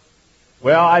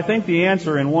 Well, I think the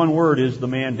answer in one word is the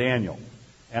man Daniel.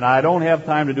 And I don't have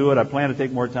time to do it. I plan to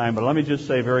take more time, but let me just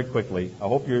say very quickly, I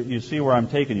hope you see where I'm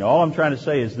taking you. All I'm trying to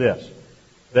say is this,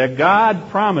 that God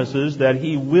promises that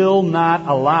He will not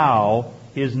allow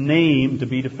His name to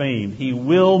be defamed. He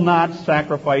will not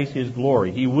sacrifice His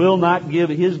glory. He will not give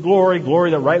His glory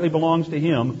that rightly belongs to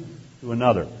Him, to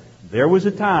another. There was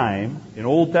a time in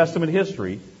Old Testament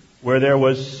history where there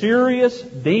was serious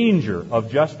danger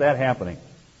of just that happening.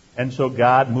 And so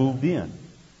God moved in.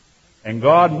 And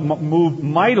God moved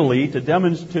mightily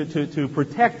to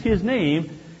protect His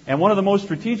name. And one of the most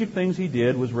strategic things he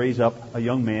did was raise up a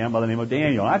young man by the name of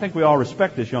Daniel. And I think we all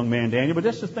respect this young man, Daniel, but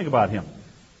just think about him.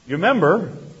 You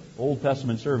remember, Old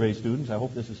Testament survey students, I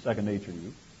hope this is second nature to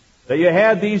you, that you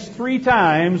had these 3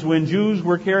 times when Jews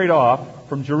were carried off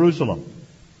from Jerusalem.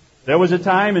 There was a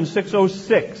time in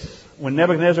 606 when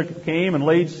Nebuchadnezzar came and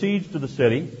laid siege to the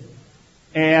city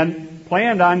and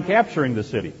planned on capturing the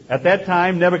city. At that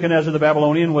time, Nebuchadnezzar the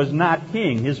Babylonian was not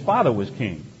king. His father was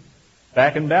king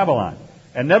back in Babylon.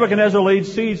 And Nebuchadnezzar laid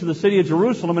siege to the city of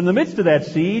Jerusalem. In the midst of that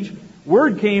siege,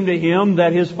 word came to him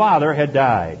that his father had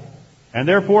died. And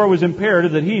therefore it was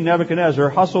imperative that he, Nebuchadnezzar,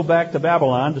 hustle back to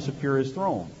Babylon to secure his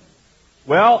throne.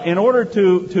 Well, in order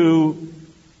to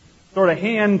sort of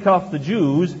handcuff the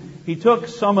Jews, he took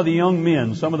some of the young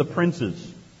men, some of the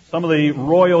princes, some of the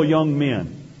royal young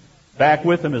men, back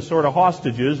with him as sort of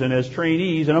hostages and as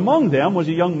trainees. And among them was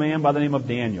a young man by the name of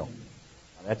Daniel.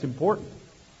 Now, that's important,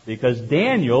 because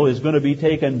Daniel is going to be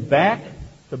taken back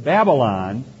to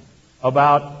Babylon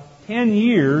about 10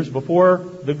 years before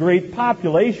the great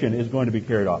population is going to be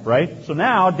carried off, right? So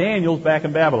now Daniel's back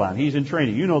in Babylon. He's in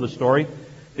training. You know the story.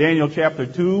 Daniel chapter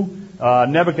 2,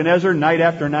 Nebuchadnezzar, night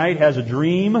after night, has a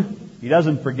dream. He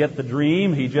doesn't forget the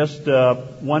dream. He just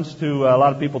wants to, a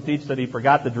lot of people teach that he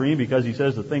forgot the dream because he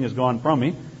says the thing has gone from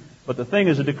me. But the thing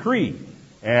is a decree.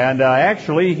 And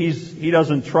actually, he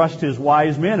doesn't trust his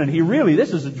wise men, and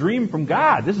this is a dream from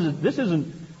God. This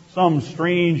isn't some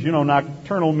strange,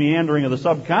 nocturnal meandering of the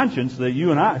subconscious that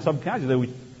you and I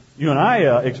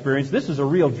experience. This is a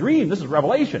real dream. This is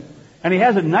revelation. And he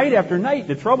has it night after night.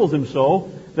 It troubles him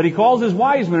so that he calls his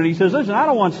wise men and he says, listen, I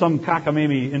don't want some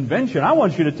cockamamie invention. I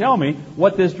want you to tell me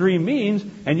what this dream means,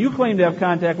 and you claim to have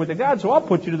contact with the God, so I'll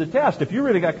put you to the test. If you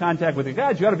really got contact with the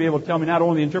God, you ought to be able to tell me not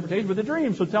only the interpretation, but the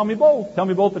dream. So tell me both. Tell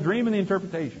me both the dream and the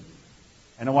interpretation.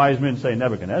 And the wise men say,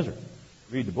 Nebuchadnezzar,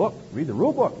 read the book. Read the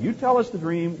rule book. You tell us the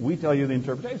dream, we tell you the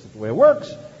interpretation. That's the way it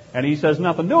works. And he says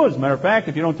nothing new. As a matter of fact,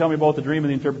 if you don't tell me both the dream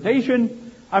and the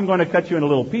interpretation, I'm going to cut you into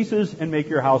little pieces and make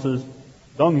your houses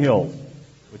dunghills.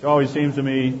 Which always seems to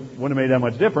me wouldn't have made that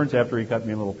much difference after he cut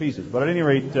me in little pieces. But at any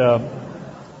rate,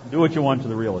 do what you want to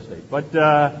the real estate. But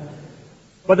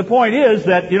the point is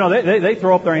that, they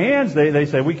throw up their hands. They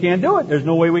say, we can't do it. There's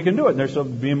no way we can do it. And they're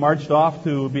being marched off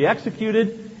to be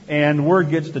executed. And word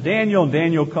gets to Daniel, and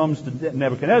Daniel comes to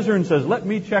Nebuchadnezzar and says, let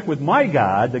me check with my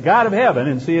God, the God of heaven,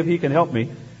 and see if he can help me.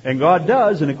 And God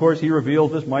does, and of course he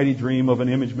reveals this mighty dream of an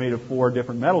image made of 4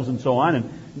 different metals and so on.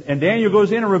 And Daniel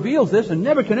goes in and reveals this, and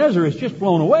Nebuchadnezzar is just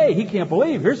blown away. He can't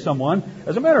believe. Here's someone.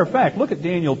 As a matter of fact, look at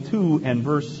Daniel 2 and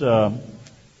verse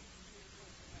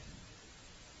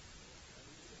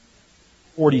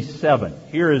 47.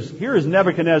 Here is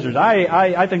Nebuchadnezzar's.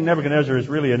 I think Nebuchadnezzar is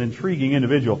really an intriguing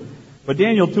individual. But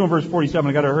Daniel 2 and verse 47,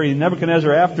 I've got to hurry.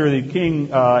 Nebuchadnezzar, after the king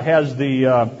has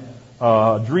the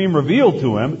dream revealed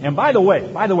to him. And by the way,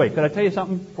 could I tell you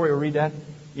something before you read that?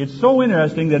 It's so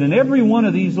interesting that in every one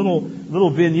of these little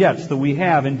vignettes that we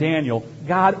have in Daniel,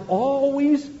 God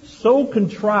always so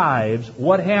contrives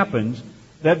what happens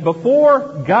that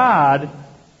before God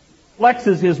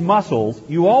flexes his muscles,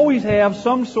 you always have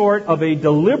some sort of a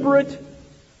deliberate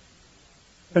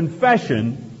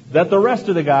confession that the rest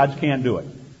of the gods can't do it.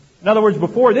 In other words,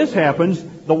 before this happens,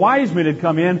 the wise men had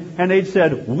come in and they'd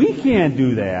said, we can't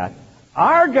do that.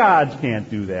 Our gods can't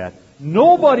do that.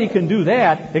 Nobody can do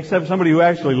that except somebody who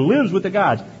actually lives with the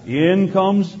gods. In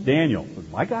comes Daniel.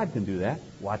 My God can do that.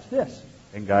 Watch this.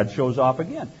 And God shows off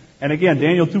again. And again,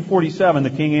 Daniel 2:47,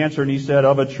 the king answered and he said,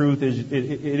 of a truth it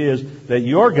is that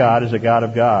your God is a God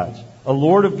of gods, a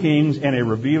Lord of kings, and a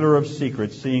revealer of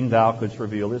secrets, seeing thou couldst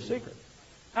reveal his secret.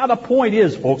 Now the point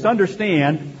is, folks,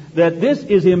 understand that this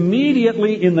is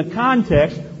immediately in the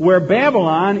context where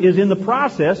Babylon is in the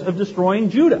process of destroying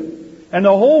Judah. And the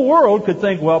whole world could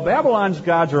think, well, Babylon's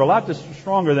gods are a lot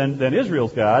stronger than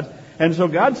Israel's gods. And so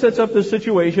God sets up this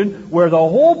situation where the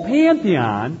whole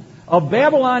pantheon of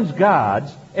Babylon's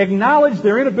gods acknowledge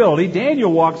their inability. Daniel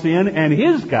walks in and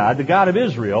his God, the God of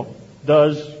Israel,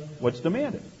 does what's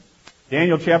demanded.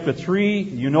 Daniel chapter 3,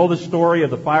 you know the story of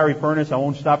the fiery furnace. I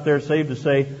won't stop there, save to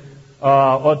say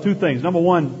 2 things. Number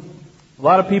one, a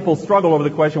lot of people struggle over the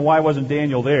question, why wasn't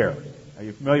Daniel there? Are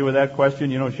you familiar with that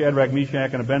question? Shadrach,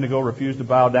 Meshach, and Abednego refused to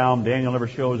bow down. Daniel never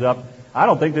shows up. I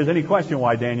don't think there's any question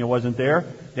why Daniel wasn't there.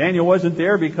 Daniel wasn't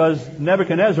there because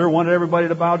Nebuchadnezzar wanted everybody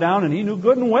to bow down, and he knew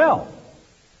good and well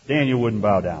Daniel wouldn't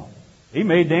bow down. He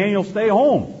made Daniel stay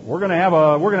home. We're going to have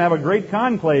a great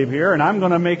conclave here, and I'm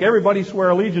going to make everybody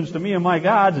swear allegiance to me and my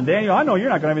gods. And Daniel, I know you're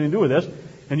not going to have anything to do with this,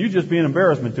 and you just be an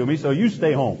embarrassment to me, so you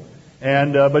stay home.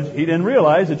 And but he didn't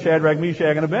realize that Shadrach,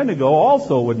 Meshach, and Abednego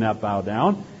also would not bow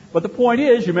down. But the point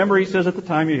is, you remember he says at the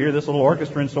time you hear this little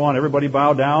orchestra and so on, everybody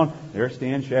bow down. There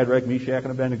stand Shadrach, Meshach,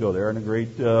 and Abednego. They're in the great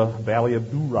valley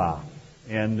of Dura,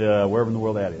 and wherever in the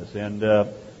world that is. And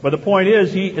but the point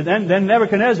is, then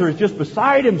Nebuchadnezzar is just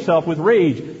beside himself with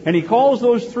rage, and he calls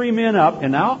those three men up.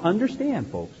 And now, understand,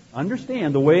 folks,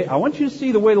 understand the way. I want you to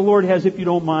see the way the Lord has, if you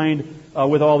don't mind,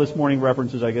 with all this morning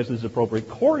references, I guess this is appropriate,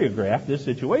 choreographed this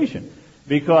situation,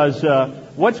 because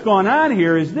what's going on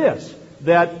here is this.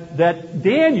 That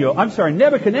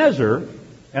Nebuchadnezzar,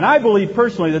 and I believe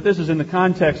personally that this is in the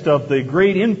context of the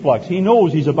great influx. He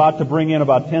knows he's about to bring in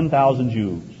about 10,000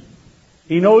 Jews.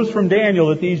 He knows from Daniel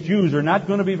that these Jews are not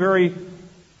going to be very,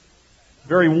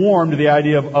 very warm to the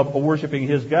idea of worshiping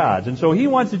his gods. And so he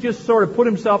wants to just sort of put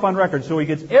himself on record, so he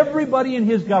gets everybody in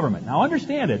his government. Now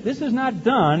understand it, this is not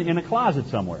done in a closet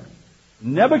somewhere.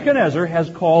 Nebuchadnezzar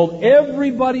has called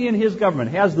everybody in his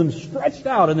government, has them stretched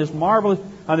out in this marvelous,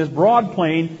 on this broad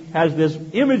plain, has this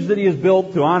image that he has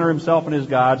built to honor himself and his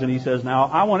gods, and he says, now,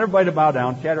 I want everybody to bow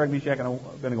down. Shadrach, Meshach, and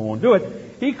Abednego won't do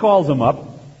it. He calls them up.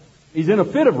 He's in a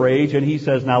fit of rage, and he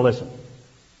says, now listen,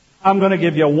 I'm going to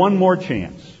give you one more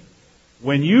chance.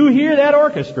 When you hear that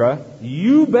orchestra,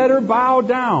 you better bow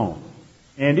down.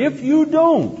 And if you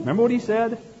don't, remember what he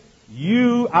said?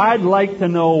 I'd like to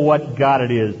know what God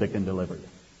it is that can deliver you.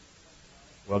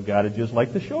 Well, God would just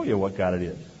like to show you what God it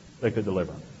is that could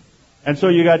deliver him. And so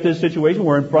you got this situation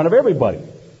where in front of everybody,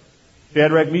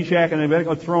 Shadrach, Meshach, and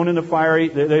Abednego thrown in the fire.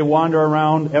 They wander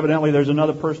around. Evidently there's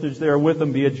another person who's there with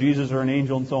them, be it Jesus or an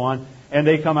angel and so on. And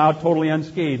they come out totally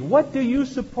unscathed. What do you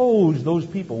suppose those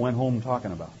people went home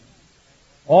talking about?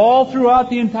 All throughout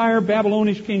the entire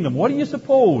Babylonish kingdom. What do you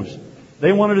suppose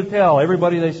they wanted to tell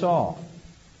everybody they saw?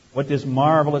 What this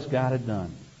marvelous God had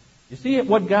done. You see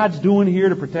what God's doing here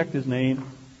to protect His name?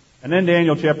 And then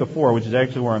Daniel chapter 4, which is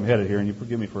actually where I'm headed here, and you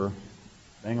forgive me for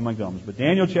banging my gums. But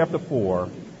Daniel chapter 4,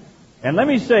 and let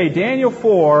me say, Daniel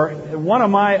 4, one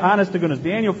of my, honest to goodness,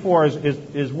 Daniel 4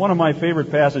 is one of my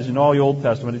favorite passages in all the Old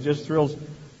Testament. It just thrills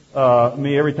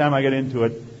me every time I get into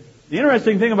it. The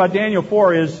interesting thing about Daniel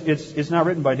 4 is it's not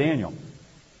written by Daniel.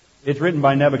 It's written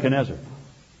by Nebuchadnezzar.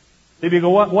 If you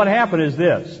go, what happened is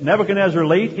this. Nebuchadnezzar,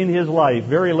 late in his life,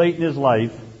 very late in his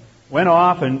life, went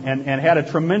off and had a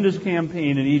tremendous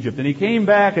campaign in Egypt. And he came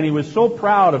back and he was so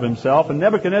proud of himself. And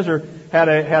Nebuchadnezzar had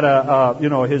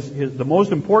the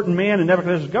most important man in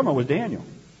Nebuchadnezzar's government was Daniel.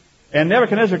 And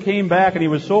Nebuchadnezzar came back and he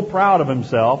was so proud of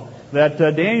himself that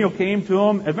Daniel came to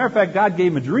him. As a matter of fact, God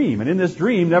gave him a dream. And in this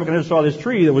dream, Nebuchadnezzar saw this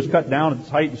tree that was cut down at its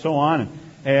height and so on.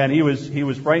 And he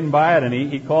was frightened by it, and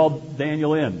he called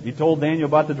Daniel in. He told Daniel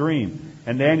about the dream.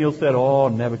 And Daniel said, oh,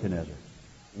 Nebuchadnezzar,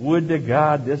 would to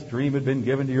God this dream had been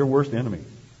given to your worst enemy.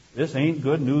 This ain't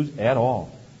good news at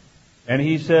all. And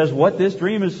he says, what this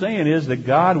dream is saying is that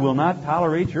God will not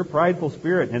tolerate your prideful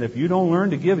spirit. And if you don't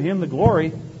learn to give Him the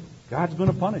glory, God's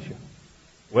going to punish you.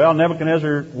 Well,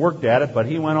 Nebuchadnezzar worked at it, but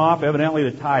he went off evidently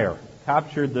to Tyre.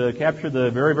 Captured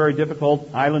the very, very difficult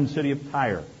island city of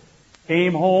Tyre.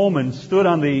 Came home and stood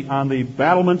on the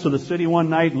battlements of the city one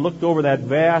night and looked over that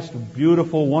vast,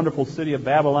 beautiful, wonderful city of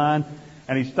Babylon.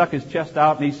 And he stuck his chest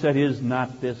out and he said, is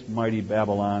not this mighty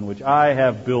Babylon, which I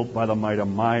have built by the might of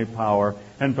my power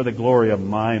and for the glory of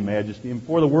my majesty? And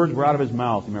before the words were out of his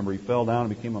mouth, remember, he fell down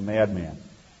and became a madman.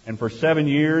 And for 7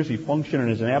 years, he functioned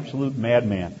as an absolute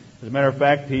madman. As a matter of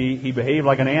fact, he behaved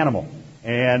like an animal.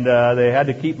 And they had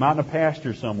to keep him out in a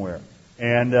pasture somewhere.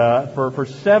 And for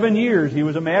 7 years, he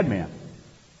was a madman.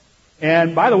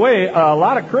 And by the way, a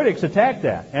lot of critics attack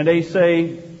that. And they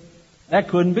say, that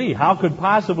couldn't be. How could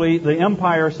possibly the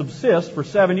empire subsist for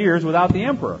 7 years without the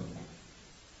emperor?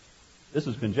 This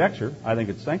is conjecture. I think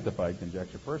it's sanctified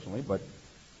conjecture personally. But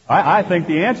I think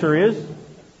the answer is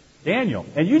Daniel.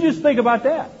 And you just think about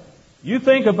that. You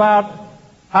think about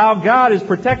how God is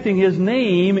protecting His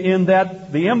name in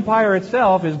that the empire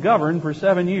itself is governed for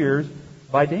 7 years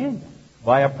by Daniel,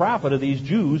 by a prophet of these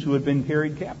Jews who had been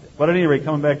carried captive. But at any rate,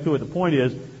 coming back to it, the point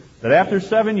is that after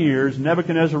 7 years,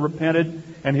 Nebuchadnezzar repented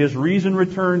and his reason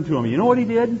returned to him. You know what he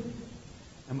did?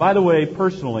 And by the way,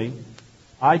 personally,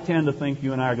 I tend to think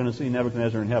you and I are going to see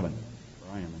Nebuchadnezzar in heaven.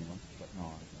 Or I am anyway. But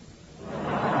no.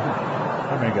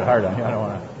 I'm going to get hard on you. I don't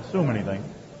want to assume anything.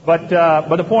 But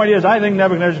the point is, I think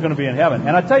Nebuchadnezzar is going to be in heaven.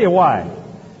 And I'll tell you why.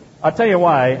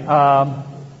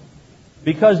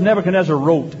 Because Nebuchadnezzar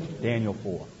wrote Daniel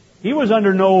 4. He was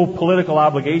under no political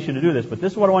obligation to do this, but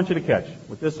this is what I want you to catch.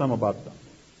 With this, I'm about to stop.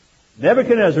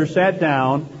 Nebuchadnezzar sat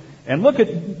down, and look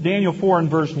at Daniel 4 and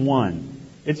verse 1.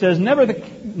 It says,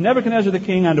 Nebuchadnezzar the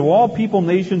king, unto all people,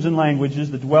 nations, and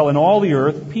languages that dwell in all the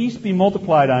earth, peace be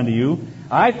multiplied unto you.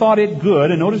 I thought it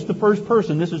good, and notice the first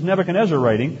person, this is Nebuchadnezzar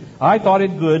writing, I thought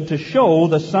it good to show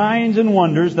the signs and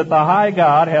wonders that the high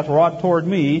God hath wrought toward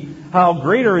me. How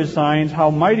great are his signs, how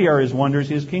mighty are his wonders.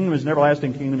 His kingdom is an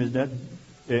everlasting kingdom,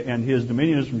 and his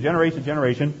dominion is from generation to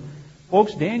generation.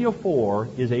 Folks, Daniel 4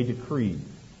 is a decree.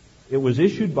 It was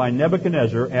issued by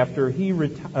Nebuchadnezzar after he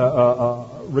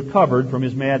recovered from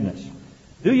his madness.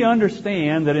 Do you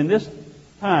understand that in this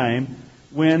time,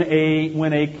 when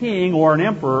a king or an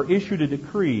emperor issued a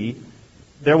decree,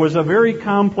 there was a very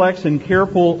complex and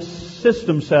careful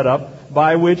system set up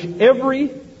by which every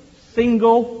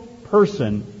single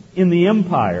person in the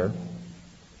empire,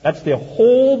 that's the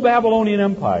whole Babylonian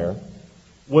Empire,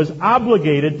 was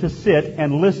obligated to sit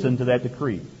and listen to that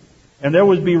decree. And there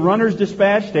would be runners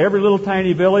dispatched to every little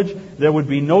tiny village. There would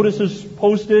be notices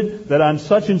posted that on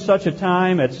such and such a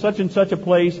time, at such and such a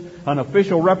place, an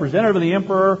official representative of the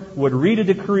emperor would read a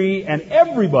decree, and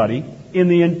everybody in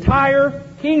the entire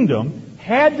kingdom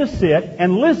had to sit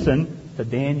and listen to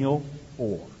Daniel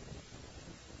 4.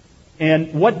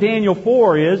 And what Daniel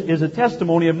 4 is a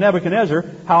testimony of Nebuchadnezzar,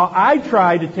 how I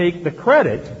tried to take the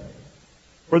credit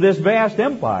for this vast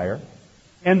empire,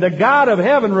 and the God of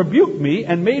heaven rebuked me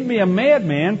and made me a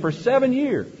madman for 7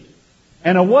 years.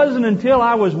 And it wasn't until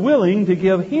I was willing to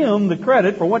give him the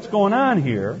credit for what's going on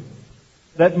here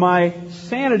that my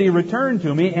sanity returned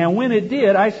to me. And when it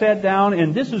did, I sat down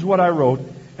and this is what I wrote.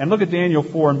 And look at Daniel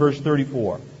 4 and verse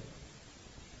 34.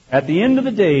 At the end of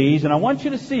the days, and I want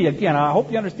you to see, again, I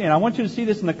hope you understand, I want you to see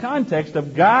this in the context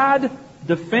of God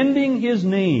defending His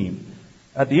name.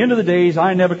 At the end of the days,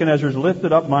 I, Nebuchadnezzar,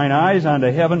 lifted up mine eyes unto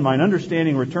heaven, mine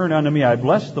understanding returned unto me. I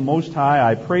blessed the Most High,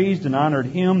 I praised and honored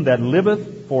Him that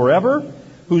liveth forever,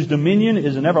 whose dominion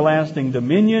is an everlasting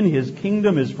dominion. His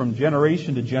kingdom is from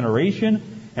generation to generation.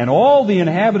 And all the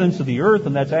inhabitants of the earth,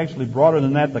 and that's actually broader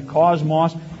than that, the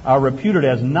cosmos, are reputed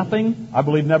as nothing. I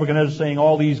believe Nebuchadnezzar is saying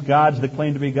all these gods that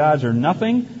claim to be gods are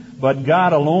nothing. But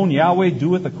God alone, Yahweh,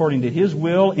 doeth according to His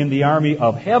will in the army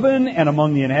of heaven and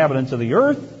among the inhabitants of the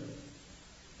earth.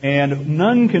 And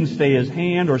none can stay His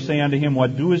hand or say unto Him,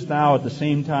 What doest thou? At the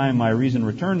same time my reason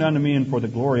returned unto me, and for the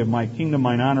glory of my kingdom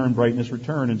mine honor and brightness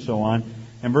returned, and so on.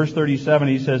 And verse 37,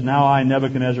 he says, Now I,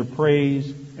 Nebuchadnezzar,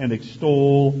 praise and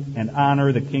extol and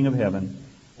honor the King of heaven,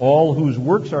 all whose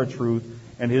works are truth,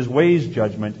 and His ways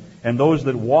judgment, and those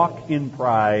that walk in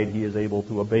pride He is able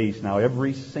to abase. Now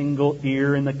every single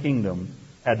ear in the kingdom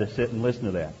had to sit and listen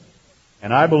to that.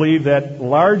 And I believe that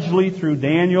largely through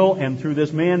Daniel and through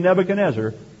this man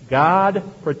Nebuchadnezzar, God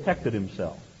protected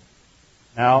Himself.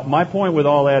 Now, my point with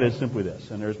all that is simply this,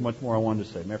 and there's much more I wanted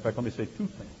to say. Matter of fact, let me say 2 things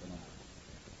tonight.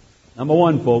 Number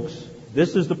 1, folks,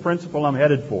 this is the principle I'm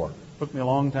headed for. It took me a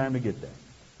long time to get there.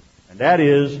 And that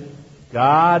is,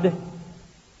 God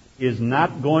is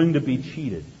not going to be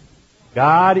cheated.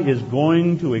 God is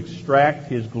going to extract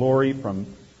His glory from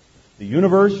the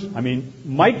universe. I mean,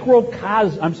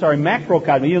 macrocosm,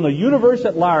 the universe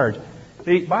at large.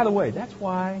 See, by the way, that's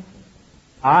why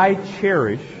I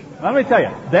cherish, let me tell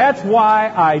you, that's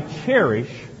why I cherish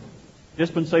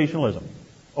dispensationalism,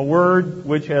 a word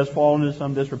which has fallen into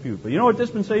some disrepute. But you know what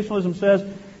dispensationalism says?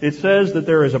 It says that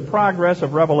there is a progress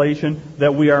of revelation,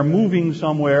 that we are moving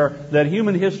somewhere, that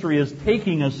human history is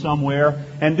taking us somewhere.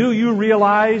 And do you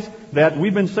realize that,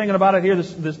 we've been singing about it here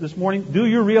this morning, do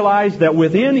you realize that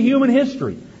within human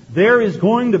history, there is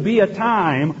going to be a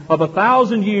time of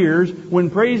 1,000 years when,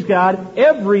 praise God,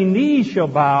 every knee shall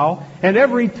bow and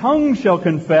every tongue shall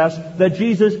confess that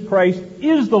Jesus Christ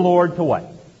is the Lord to what?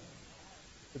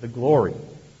 To the glory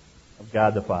of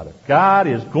God the Father. God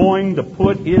is going to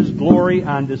put His glory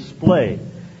on display.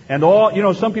 And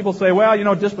some people say, well,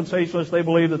 dispensationalists, they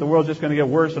believe that the world's just going to get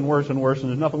worse and worse and worse and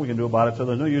there's nothing we can do about it, so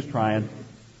there's no use trying.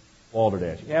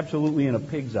 Balderdash. Absolutely in a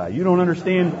pig's eye. You don't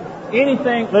understand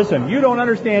anything. Listen, you don't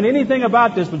understand anything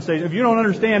about dispensation. If you don't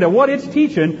understand that what it's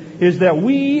teaching is that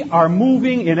we are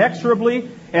moving inexorably,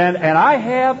 and I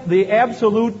have the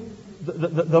absolute,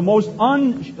 the most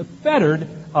unfettered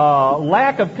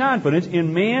lack of confidence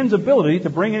in man's ability to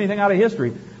bring anything out of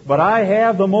history. But I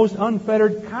have the most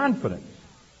unfettered confidence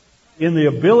in the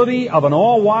ability of an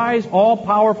all-wise,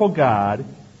 all-powerful God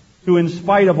to, in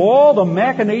spite of all the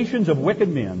machinations of wicked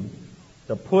men,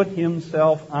 to put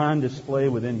Himself on display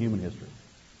within human history.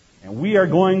 And we are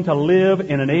going to live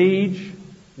in an age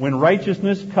when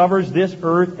righteousness covers this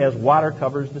earth as water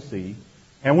covers the sea,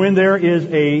 and when there is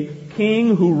a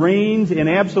king who reigns in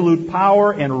absolute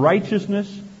power and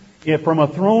righteousness from a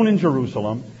throne in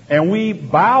Jerusalem, and we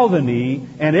bow the knee,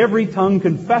 and every tongue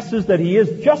confesses that He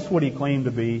is just what He claimed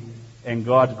to be, and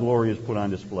God's glory is put on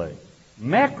display.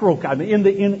 Macrocosm,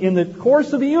 in the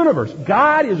course of the universe,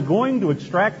 God is going to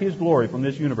extract His glory from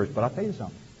this universe. But I'll tell you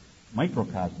something.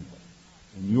 Microcosmically,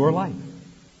 in your life,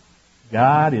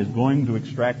 God is going to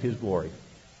extract His glory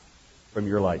from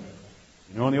your life.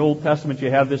 You know, in the Old Testament,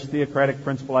 you have this theocratic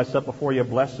principle I set before you, a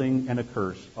blessing and a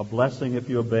curse. A blessing if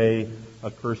you obey,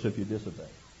 a curse if you disobey.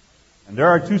 And there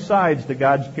are two sides to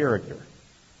God's character.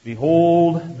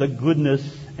 Behold the goodness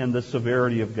and the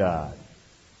severity of God.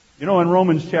 You know, in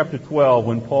Romans chapter 12,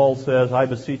 when Paul says, I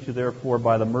beseech you therefore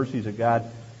by the mercies of God,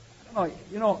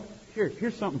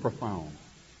 here's something profound.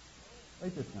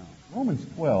 Write this down. Romans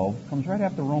 12 comes right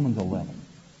after Romans 11.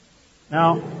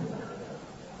 Now,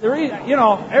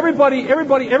 everybody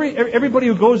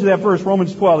who goes to that verse,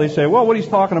 Romans 12, they say, well, what he's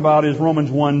talking about is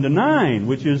Romans 1 to 9,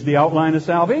 which is the outline of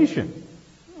salvation.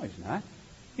 No,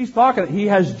 he's not. He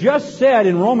has just said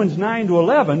in Romans 9 to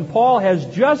 11, Paul has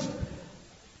just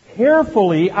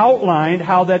carefully outlined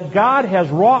how that God has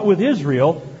wrought with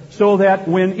Israel so that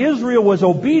when Israel was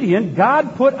obedient,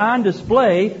 God put on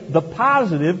display the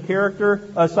positive character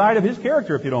side of His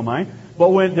character, if you don't mind. But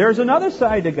when there's another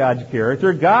side to God's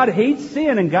character, God hates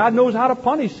sin and God knows how to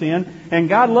punish sin, and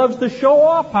God loves to show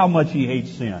off how much He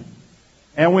hates sin.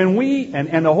 And when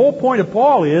and the whole point of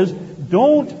Paul is,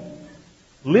 don't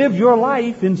live your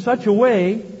life in such a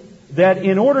way that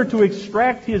in order to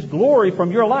extract His glory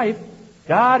from your life,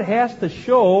 God has to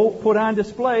put on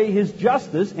display His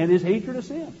justice and His hatred of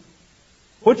sin.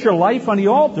 Put your life on the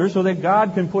altar so that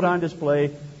God can put on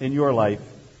display in your life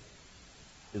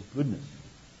His goodness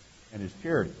and His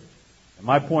charity. And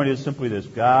my point is simply this: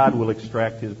 God will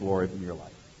extract His glory from your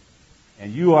life.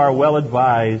 And you are well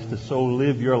advised to so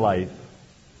live your life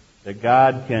that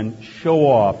God can show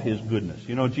off His goodness.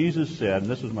 You know, Jesus said,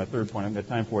 and this is my third point, I haven't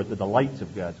got time for it, the delights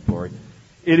of God's glory.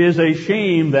 It is a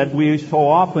shame that we so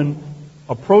often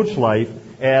approach life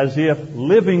as if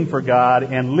living for God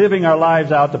and living our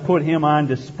lives out to put Him on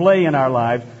display in our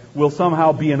lives will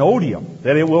somehow be an odium,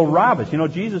 that it will rob us. You know,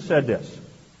 Jesus said this: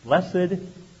 blessed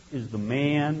is the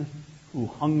man who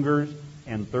hungers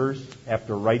and thirsts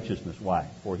after righteousness. Why?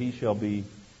 For he shall be,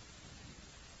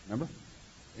 remember?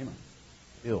 Amen.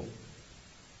 Filled.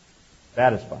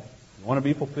 Satisfied. You want to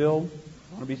be fulfilled?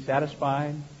 You want to be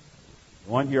satisfied?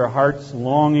 You want your heart's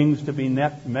longings to be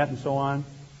met and so on?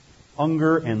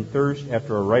 Hunger and thirst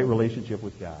after a right relationship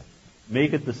with God.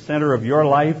 Make it the center of your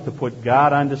life to put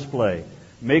God on display.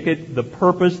 Make it the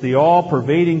purpose, the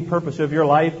all-pervading purpose of your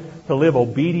life, to live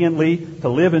obediently, to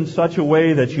live in such a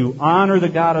way that you honor the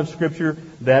God of Scripture,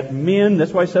 that men,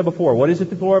 that's why I said before, what is it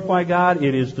to glorify God?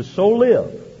 It is to so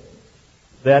live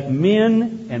that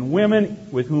men and women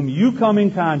with whom you come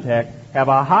in contact have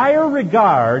a higher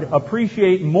regard,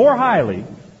 appreciate more highly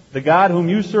the God whom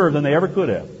you serve than they ever could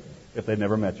have if they'd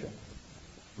never met you.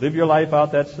 Live your life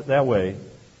out that way.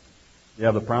 You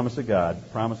have the promise of God, the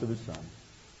promise of His Son.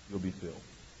 You'll be filled.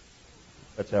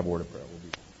 Let's have a word of prayer. We'll be